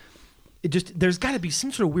 There's got to be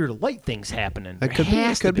some sort of weird light things happening. It could be.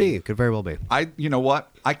 It could be. It could very well be. You know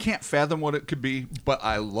what? I can't fathom what it could be, but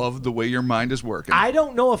I love the way your mind is working. I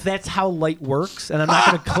don't know if that's how light works, and I'm not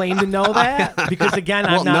going to claim to know that because again,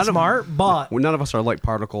 I'm not smart. But Well, none of us are light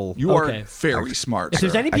particle. you are Okay. very smart. if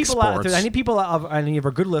there's sir. any people out, if there's Exports. any people out, any of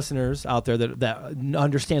our good listeners out there that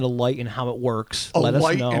understand a light and how it works, a let us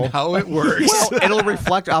light know. and how it works. Well, it'll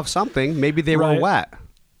reflect off something. Maybe they Right. were wet.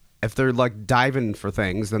 If they're like diving for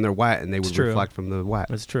things, then they're wet, and they would true. reflect from the wet.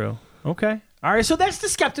 That's true. Okay. All right. So that's the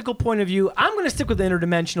skeptical point of view. I'm going to stick with the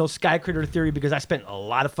interdimensional sky critter theory because I spent a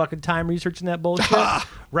lot of fucking time researching that bullshit.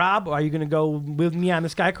 Rob, are you going to go with me on the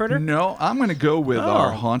sky critter? No, I'm going to go with Oh.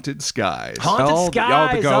 our haunted skies. Haunted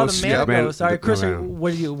skies. the ghosts. The Yeah, man man. ghosts. All right, Chris, Yeah.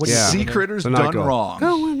 what do you? What do Yeah. you Sea think? critters The night done girl. wrong.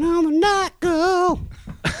 Going on the night girl.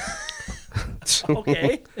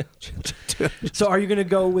 Okay. So are you going to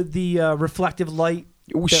go with the reflective light?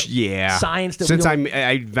 the Yeah. Science that Since we I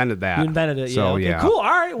don't- invented that. You invented it. So, yeah. Okay, cool. All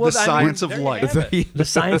right. Well, The I mean, Science of there you Light. have it. The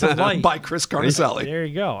science of light. By Chris Carnicelli. There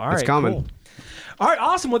you go. All right. It's coming. Cool. All right,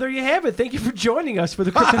 awesome. Well, there you have it. Thank you for joining us for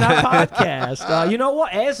the Kryptonaut Podcast. You know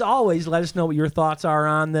what? As always, let us know what your thoughts are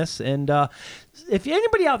on this. And if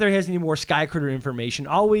anybody out there has any more Sky Critter information,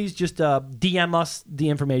 always just DM us the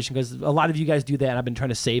information because a lot of you guys do that. And I've been trying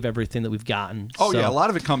to save everything that we've gotten. Oh, So- yeah. A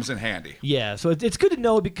lot of it comes in handy. Yeah, so it's good to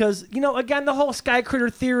know because, again, the whole Sky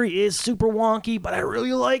Critter theory is super wonky, but I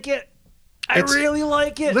really like it. I really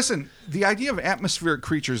like it. Listen, the idea of atmospheric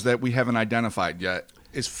creatures that we haven't identified yet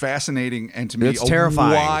is fascinating and to me It's a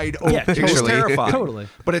terrifying. wide open. Yeah, It's totally. terrifying. Totally.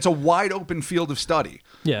 But it's a wide open field of study.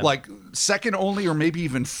 Yeah. Like second only or maybe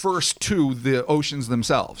even first to the oceans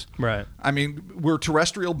themselves. Right. I mean, we're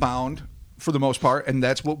terrestrial bound for the most part, and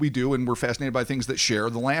that's what we do, and we're fascinated by things that share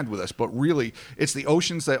the land with us. But really, it's the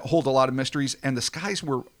oceans that hold a lot of mysteries and the skies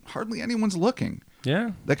where hardly anyone's looking.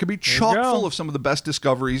 Yeah. That could be you chock go. full of some of the best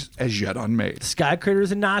discoveries as yet unmade. Sky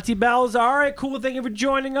Critters and Nazi Bells. All right, cool. Thank you for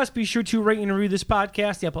joining us. Be sure to rate and review this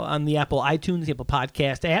podcast on the Apple iTunes, the Apple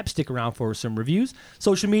Podcast app. Stick around for some reviews.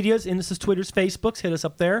 Social medias, Insta's, Twitters, Facebooks. Hit us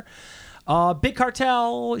up there. Big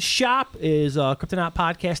Cartel shop is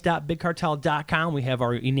kryptonautpodcast.bigcartel.com. We have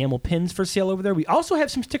our enamel pins for sale over there. We also have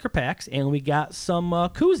some sticker packs, and we got some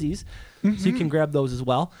koozies, so you can grab those as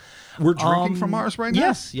well. We're drinking from ours right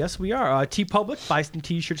now? Yes, we are. TeePublic, buy some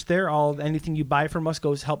T-shirts there. Anything you buy from us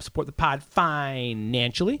goes to help support the pod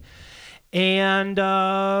financially. And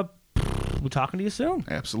we're talking to you soon.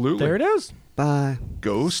 Absolutely. There it is. Bye.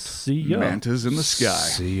 Ghost, See ya. mantas in the sky.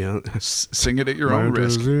 See ya. Sing it at your own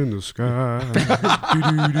risk. in the sky.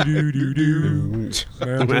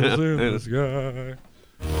 Mantas in the sky.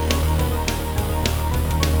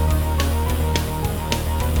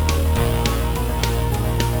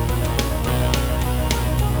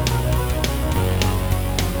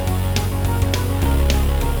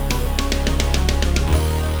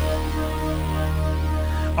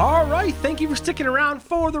 All right, thank you for sticking around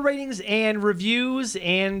for the ratings and reviews.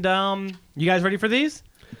 And you guys ready for these?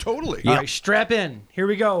 Totally. All right, strap in. Here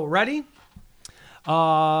we go. Ready?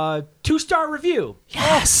 2-star review.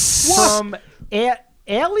 Yes. From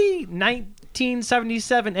Alley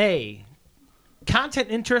 1977A. Content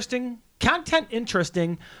interesting,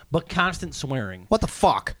 but constant swearing. What the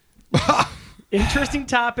fuck? Interesting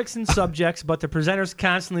topics and subjects, but the presenters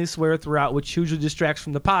constantly swear throughout, which usually distracts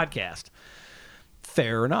from the podcast.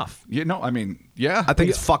 Fair enough. Yeah. I think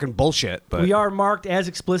it's fucking bullshit. But We are marked as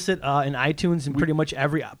explicit in iTunes and pretty much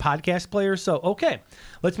every podcast player. So, okay,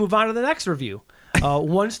 let's move on to the next review.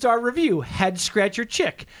 1-star review, head scratcher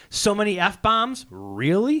chick. So many F-bombs?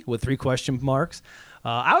 Really? With 3 question marks.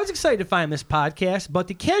 I was excited to find this podcast, but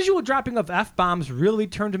the casual dropping of F-bombs really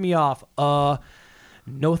turned me off.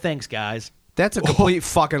 No thanks, guys. that's a complete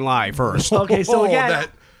fucking lie. First, Okay, so again,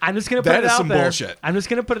 I'm just going to put it out there. Bullshit. I'm just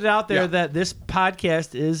going to put it out there that this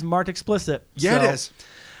podcast is marked explicit. Yeah, So, it is.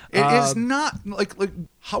 It is not like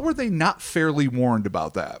how are they not fairly warned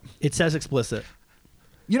about that? It says explicit.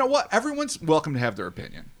 You know what? Everyone's welcome to have their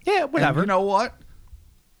opinion. Yeah, whatever. And you know what?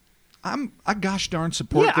 I gosh darn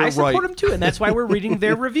support Yeah, their I support right. them too, and that's why we're reading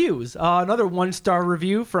their reviews. Another 1-star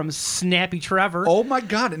review from Snappy Trevor. Oh my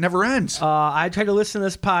God, it never ends. I tried to listen to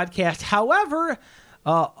this podcast. However,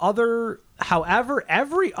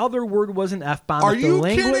 every other word was an F-bomb. Are If you the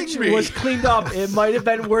language kidding me? was cleaned up, it might have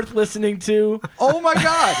been worth listening to. Oh my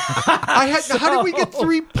God! How did we get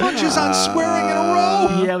 3 punches on swearing in a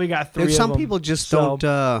row? Yeah, we got 3 And of some them. people just So,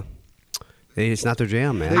 don't. It's not their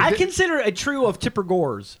jam, man. I consider it a trio of Tipper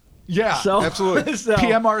Gores. Yeah, So- absolutely. so-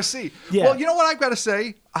 PMRC. Yeah. Well, you know what I've got to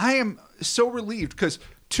say? I am so relieved because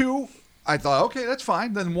 2, I thought, okay, that's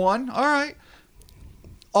fine. Then 1, all right.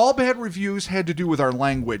 All bad reviews had to do with our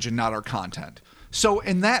language and not our content. So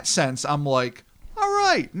in that sense, I'm like, all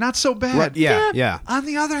right, not so bad. Right, yeah. On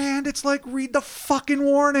the other hand, it's like, read the fucking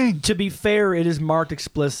warning. To be fair, it is marked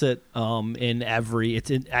explicit in every.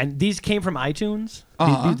 And these came from iTunes.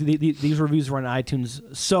 These reviews were on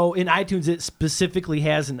iTunes. So in iTunes, it specifically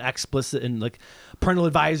has an explicit and like parental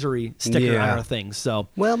advisory sticker on our thing. So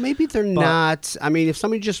Well, maybe they're not. I mean, if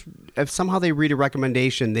somehow they read a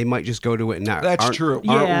recommendation, they might just go to it and not. That's aren't- true.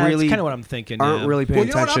 Aren't yeah, really, that's kind of what I'm thinking. Aren't yeah. really paying Well,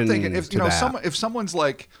 you know what I'm attention thinking? to that. If someone's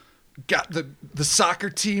like got the soccer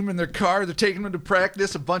team in their car, they're taking them to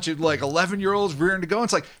practice, a bunch of like 11-year-olds rearing to go. And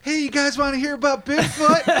it's like, hey, you guys want to hear about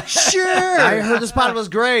Bigfoot? Sure. I heard this pod was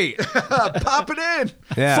great. Pop it in.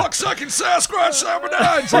 Yeah. Fuck sucking Sasquatch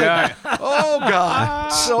Samadine. It's like, oh God.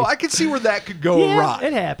 So I can see where that could go Yeah, awry.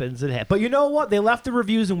 it happens. But you know what? They left the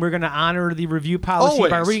reviews, and we're going to honor the review policy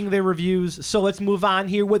by Always. reading their reviews. So let's move on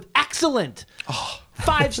here with excellent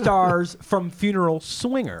 5 stars from Funeral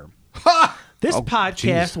Swinger. This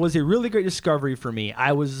podcast was a really great discovery for me.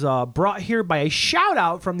 I was brought here by a shout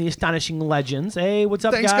out from the Astonishing Legends. Hey, what's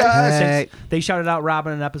up, Thanks, guys? guys. Hey. They shouted out Rob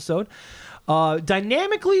in an episode.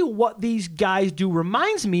 Dynamically, what these guys do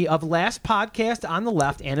reminds me of last podcast on the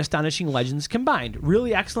left and Astonishing Legends combined.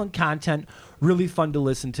 Really excellent content, really fun to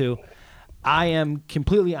listen to. I am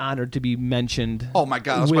completely honored to be mentioned. Oh my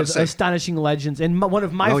God, I was about with to say. Astonishing Legends and one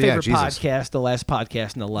of my Oh, yeah, favorite Jesus. podcasts, the last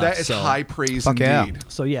podcast on the left. That is so. high praise Fuck yeah. indeed.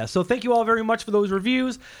 So thank you all very much for those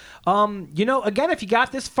reviews. Again, if you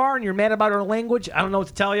got this far and you're mad about our language, I don't know what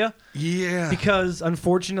to tell you Yeah. because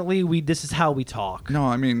unfortunately, this is how we talk. No,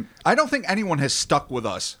 I mean, I don't think anyone has stuck with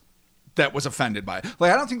us that was offended by it.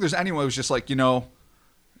 Like, I don't think there's anyone who's just like,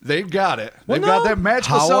 they've got it. They've Well, got no. that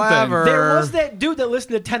magical However- something. There was that dude that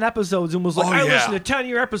listened to 10 episodes and was like, Oh, I yeah. listened to 10 of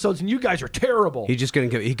your episodes and you guys are terrible. He just couldn't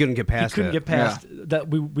get. He couldn't get He past couldn't it. get past that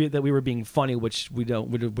we were being funny, which we don't.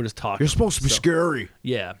 We're just talking. You're supposed to be So, scary.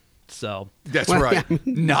 Yeah. So That's right.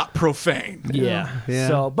 Not profane. yeah. Yeah.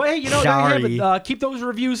 So, but hey, there you have it. Sorry. Keep those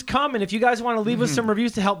reviews coming. If you guys want to leave us some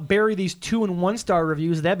reviews to help bury these 2- and 1-star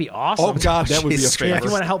reviews, that'd be awesome. Oh, God, that would be a Jesus favor. Yeah, if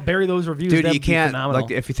you want to help bury those reviews, Dude, that'd you be can't. phenomenal.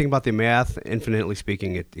 Like, if you think about the math, infinitely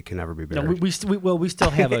speaking, it can never be No, buried. we still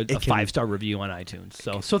have a It can- 5-star review on iTunes.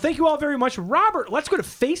 So thank you all very much, Robert. Let's go to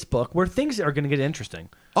Facebook where things are going to get interesting.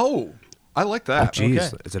 Oh, I like that. Jeez,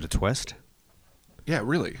 Okay. is it a twist? Yeah,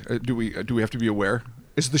 really. Do we have to be aware?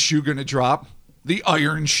 Is the shoe going to drop? The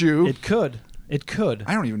iron shoe? It could.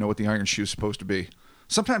 I don't even know what the iron shoe is supposed to be.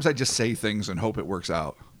 Sometimes I just say things and hope it works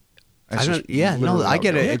out. That's just literally I how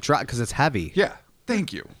get goes. it. It dropped because it's heavy. Yeah,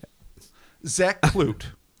 thank you. Zach Clute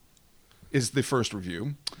is the first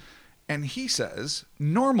review. And he says,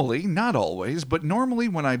 normally, not always, but normally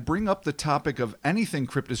when I bring up the topic of anything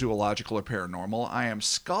cryptozoological or paranormal, I am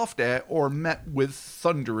scoffed at or met with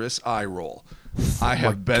thunderous eye roll. I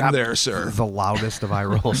have been God, there, sir. The loudest of eye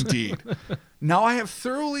rolls. Indeed. Now I have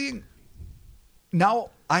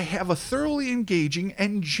a thoroughly engaging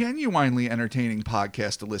and genuinely entertaining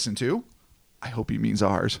podcast to listen to. I hope he means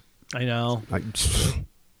ours. I know.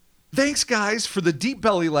 Thanks, guys, for the deep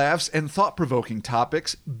belly laughs and thought-provoking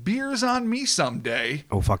topics. Beers on me someday.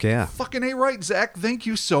 Oh, fuck yeah. Fucking A right, Zach. Thank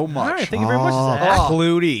you so much. All right, thank you very much, Zach. Oh.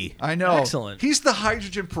 Clutie. I know. Excellent. He's the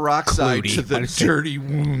hydrogen peroxide Clutie. to the dirty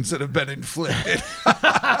wounds that have been inflicted.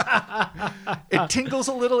 It tingles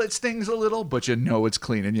a little, it stings a little, but you know it's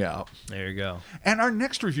cleaning you out. There you go. And our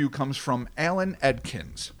next review comes from Alan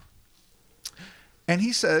Edkins. And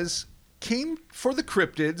he says, came for the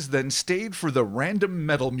cryptids, then stayed for the random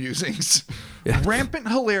metal musings. Yeah. Rampant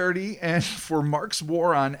hilarity and for Mark's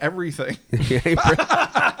war on everything.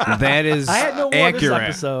 That is I had no more accurate. this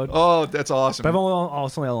episode. Oh, that's awesome. But I've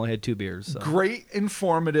only had 2 beers. So. Great,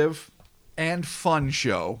 informative, and fun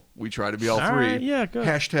show. We try to be all All three. right, yeah, good.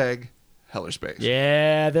 Hashtag Hellerspace.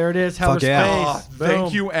 Yeah, there it is. Hello Fuck yeah. Oh, Space. thank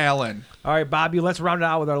Boom. you, Alan. All right, Bobby, let's round it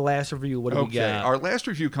out with our last review. What do we got? Our last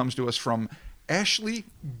review comes to us from Ashley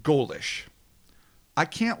Golish. I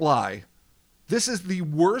can't lie. This is the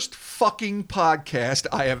worst fucking podcast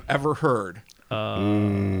I have ever heard.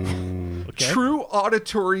 Okay. True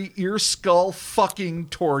auditory ear skull fucking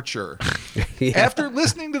torture. Yeah. After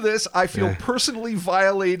listening to this, I feel personally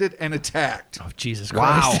violated and attacked. Oh, Jesus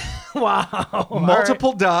Wow. Christ. Wow.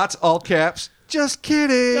 Multiple dots, all caps. Just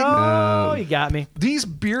kidding. Oh, you got me. These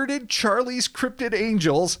bearded Charlie's cryptid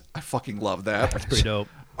angels, I fucking love that. That's pretty dope.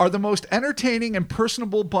 Are the most entertaining and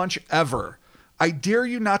personable bunch ever. I dare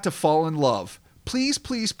you not to fall in love. Please,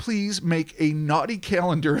 please, please make a naughty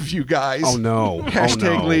calendar of you guys. Oh, no.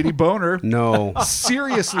 Hashtag Oh, no. Lady Boner. No.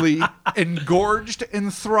 Seriously, engorged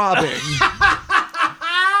and throbbing.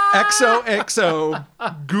 XOXO,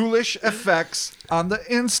 ghoulish effects on the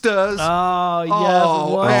Instas. Oh, yes.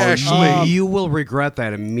 Oh, what? Ashley. You will regret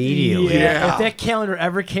that immediately. Yeah. If that calendar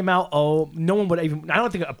ever came out, no one would even. I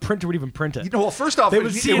don't think a printer would even print it. You know, well, first off, They it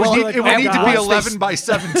would would see need, it and be it would like, need oh, to be God. 11 by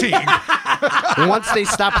 17. Once they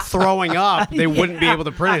stop throwing up, they wouldn't be able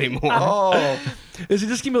to print anymore. Oh, Is it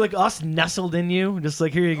just gonna be like us nestled in you? Just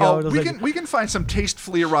like, here you go. oh Just we like, can find some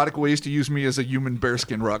tastefully erotic ways to use me as a human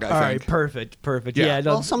bearskin rug, I all right, think. perfect. Yeah. Yeah,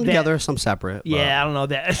 no, Well, some that- together, some separate. but- Yeah, I don't know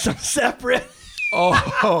that. Some separate.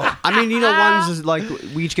 Oh, I mean, ones is like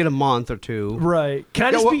we each get a month or 2. Right. Can I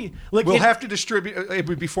yeah, just well, be like? we'll it- have to distribute. It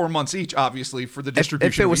would be 4 months each, obviously, for the If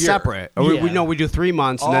distribution. it of was a year. separate. Or we Yeah. know we do 3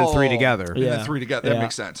 months and then 3 together. And Yeah. then 3 together. That Yeah.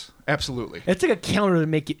 makes sense. Absolutely. It's like a calendar to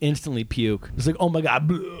make you instantly puke. It's like, oh my god.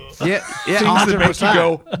 bleh. Yeah, yeah, Things that make you 100%.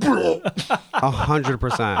 go.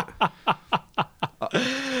 100%.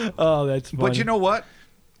 Oh, that's funny. But you know what?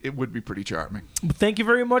 It would be pretty charming. Thank you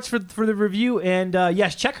very much for the review. And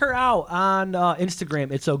yes, check her out on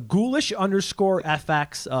Instagram. It's a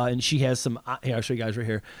ghoulish_FX. And she has some, here, I'll show you guys right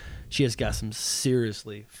here. She has got some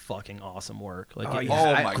seriously fucking awesome work. Like, it is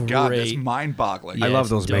Oh my God, that's great. mind-boggling. Yeah, I love it's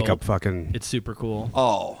those dope. makeup fucking. It's super cool.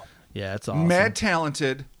 Oh, Yeah, it's awesome. mad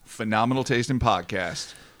talented, phenomenal taste in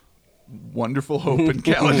podcast, wonderful hope in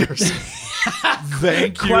calendars.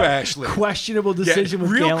 Thank you, Ashley. Questionable decision with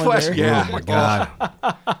real calendar. question. Yeah. Oh my God.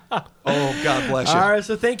 Oh, God bless you. All right,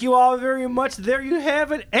 so thank you all very much. There you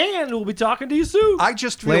have it, and we'll be talking to you soon. I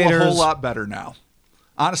just feel a Laters. whole lot better now.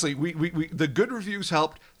 Honestly, we the good reviews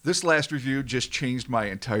helped. This last review just changed my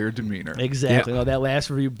entire demeanor. Exactly. Yeah. No, that last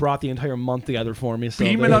review brought the entire month together for me. So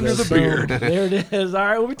Beaming there it under is. the beard. Boom. There it is. All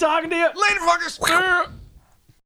right, we'll be talking to you. Later, fuckers.